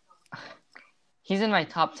He's in my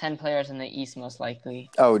top 10 players in the East most likely.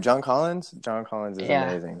 Oh, John Collins. John Collins is Yeah.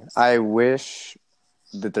 amazing. I wish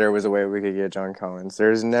that there was a way we could get John Collins.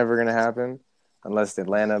 There's never gonna happen unless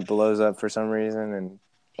Atlanta blows up for some reason and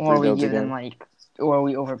Or we rebuilds give them again. or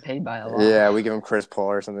we overpaid by a lot. Yeah, we give him Chris Paul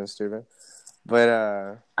or something stupid. But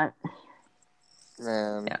I,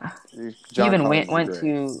 man, yeah. He John even Collins is went great.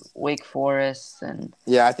 to Wake Forest and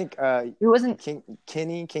Yeah, I think he wasn't King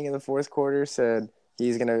in the fourth quarter said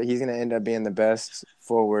he's gonna end up being the best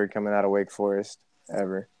forward coming out of Wake Forest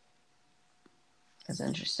ever. That's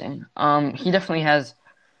interesting. He definitely has.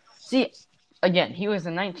 See, again, he was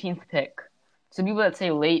the 19th pick. So people that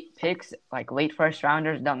say late picks, like late first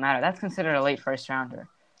rounders, don't matter. That's considered a late first rounder.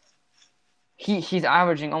 He's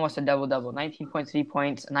averaging almost a double double: 19.3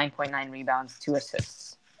 points, 9.9 rebounds, 2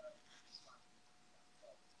 assists,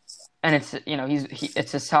 and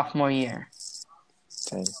it's his sophomore year.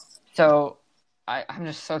 Dang. So I'm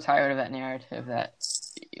just so tired of that narrative that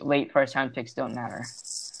late first round picks don't matter.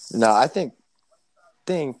 No, I think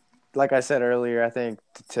like I said earlier, I think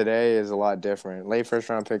today is a lot different. Late first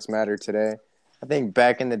round picks matter today. I think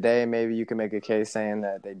back in the day, maybe you could make a case saying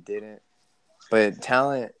that they didn't, but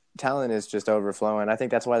talent is just overflowing. I think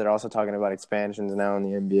that's why they're also talking about expansions now in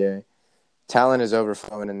the NBA. Talent is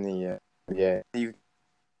overflowing in the NBA. You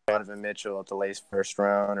Donovan Mitchell at the late first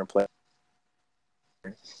round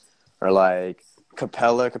or like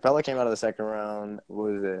Capella. Capella came out of the second round.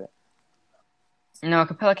 What was it? No,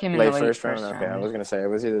 Capella came in the Late late first round? first Okay, I round. was going to say it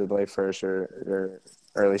was either the late first or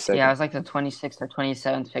early Yeah, it second. was like the 26th or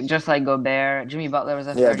 27th pick, just like Gobert. Jimmy Butler was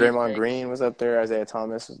the Yeah, 30th Draymond pick. Green was up there. Isaiah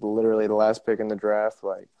Thomas was literally the last pick in the draft.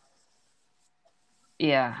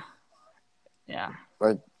 Yeah, yeah.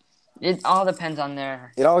 Like It all depends on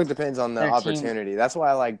their it all depends on the their team. opportunity. That's why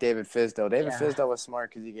I like David Fizdale. David Yeah, Fizdale was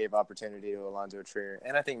smart because he gave opportunity to Alonzo Trier,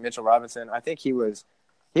 and I think Mitchell Robinson. I think he was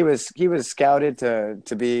scouted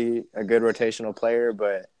to be a good rotational player,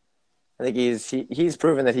 but I think he's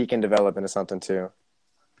proven that he can develop into something too.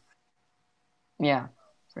 yeah,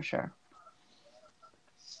 for sure.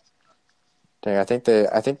 Dang, I think they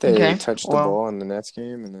Okay, touched the well, ball in the Nets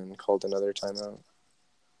game and then called another timeout.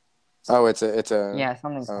 Oh, it's a. yeah,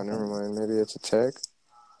 something's Oh, never happening. mind. Maybe it's a tech.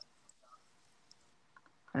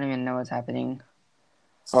 I don't even know what's happening.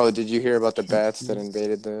 Oh, did you hear about the Can't bats that see.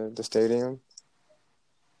 invaded the stadium,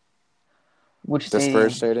 Which the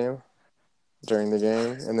Spurs stadium? stadium during the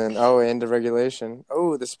game, and then end of regulation.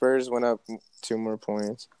 Oh, the Spurs went up 2 more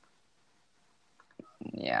points.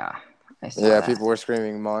 Yeah, I saw Yeah, that. people were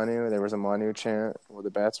screaming Manu. There was a Manu chant while the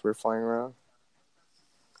bats were flying around.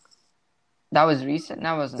 That was recent.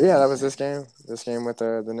 That wasn't Yeah, that was recent. this game. This game with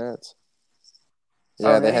the Nets. Oh,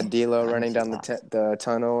 Yeah, they had really? D'Lo I didn't running see down that. the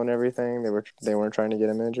tunnel and everything. They weren't trying to get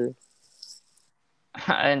him injured.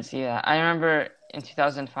 I didn't see that. I remember in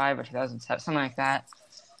 2005 or 2007, something like that.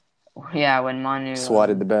 Yeah, when Manu.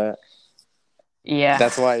 Swatted the bat. Yeah,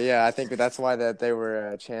 That's why. Yeah, I think that's why that they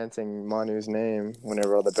were chanting Manu's name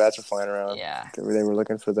whenever all the bats were flying around. yeah. They were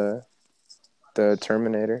looking for the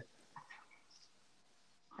Terminator.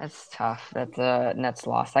 That's tough that the Nets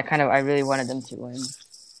lost. I really wanted them to win.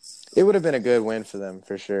 It would have been a good win for them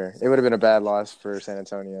for sure. It would have been a bad loss for San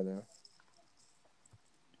Antonio though.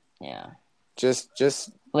 Yeah. Just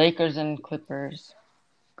Lakers and Clippers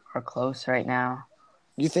are close right now.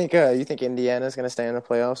 you think Indiana's gonna stay in the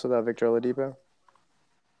playoffs without Victor Oladipo?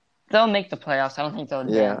 They'll make the playoffs. I don't think they'll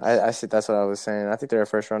Yeah, advance. I see. That's what I was saying. I think they're a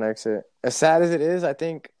first round exit. As sad as it is, I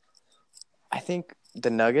think the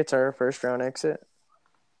Nuggets are a first round exit.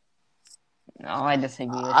 No, I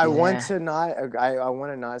disagree with I you want there. to not. I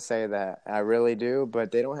want to not say that. I really do,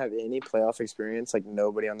 but they don't have any playoff experience. Like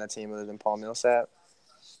nobody on that team other than Paul Millsap.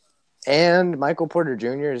 And Michael Porter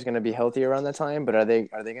Jr. is going to be healthy around that time, but are they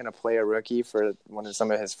going to play a rookie for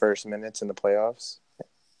some of his first minutes in the playoffs?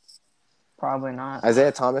 Probably not.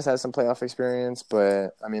 Isaiah Thomas has some playoff experience,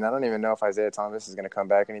 but I mean, I don't even know if Isaiah Thomas is going to come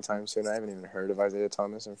back anytime soon. I haven't even heard of Isaiah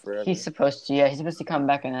Thomas in forever. He's supposed to. Yeah, he's supposed to come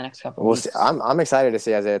back in the next couple We'll see. weeks. I'm excited to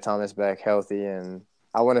see Isaiah Thomas back healthy, and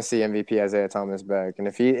I want to see MVP Isaiah Thomas back. And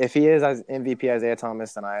if he is MVP Isaiah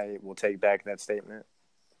Thomas, then I will take back that statement.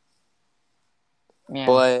 Yeah.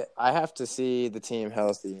 But I have to see the team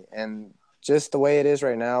healthy, and just the way it is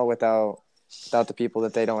right now, without the people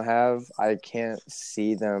that they don't have, I can't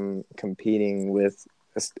see them competing with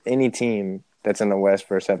any team that's in the West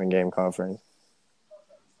for a 7-game conference.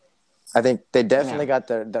 I think they definitely Yeah. got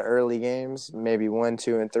the early games, maybe 1,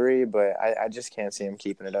 2, and 3, but I just can't see them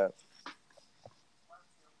keeping it up.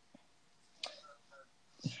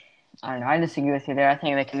 I don't know. I disagree with you there. I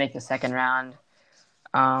think they can make the second round.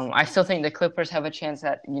 I still think the Clippers have a chance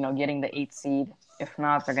at getting the 8th seed. If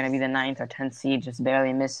not, they're going to be the 9th or 10th seed, just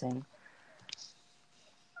barely missing.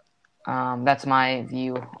 That's my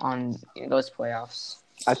view on those playoffs.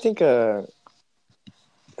 I think who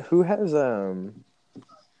has the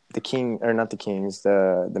King or not the Kings,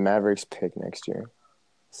 the Mavericks pick next year?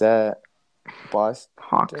 Is that Boston?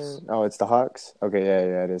 Hawks. Oh, it's the Hawks. Okay,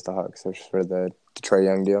 yeah, it is the Hawks. It's for the Trae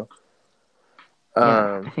Young deal.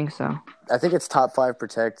 Yeah, I think so. I think it's top 5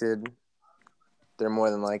 protected. They're more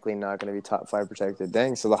than likely not going to be top 5 protected.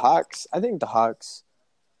 Dang, so the Hawks. I think the Hawks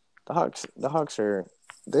are.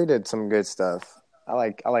 They did some good stuff. I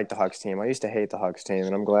like the Hawks team. I used to hate the Hawks team,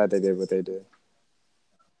 and I'm glad they did what they did.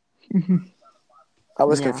 I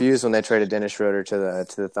was Yeah. confused when they traded Dennis Schroeder to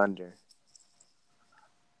the Thunder.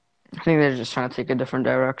 I think they're just trying to take a different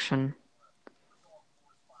direction.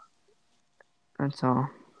 That's all.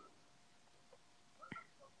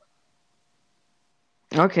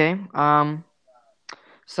 Okay.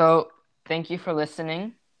 So thank you for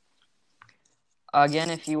listening. Again,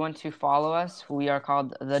 if you want to follow us, we are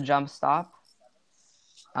called The Jump Stop.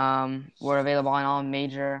 We're available on all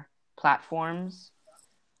major platforms.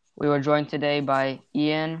 We were joined today by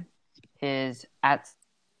Ian. His at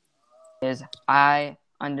is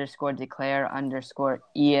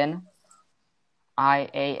I_declare_Ian.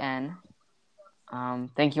 IAN.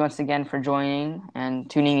 Thank you once again for joining and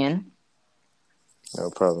tuning in. No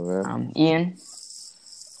problem, man. Ian.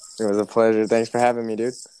 It was a pleasure. Thanks for having me,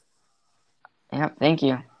 dude. Yeah, thank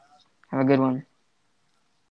you. Have a good one.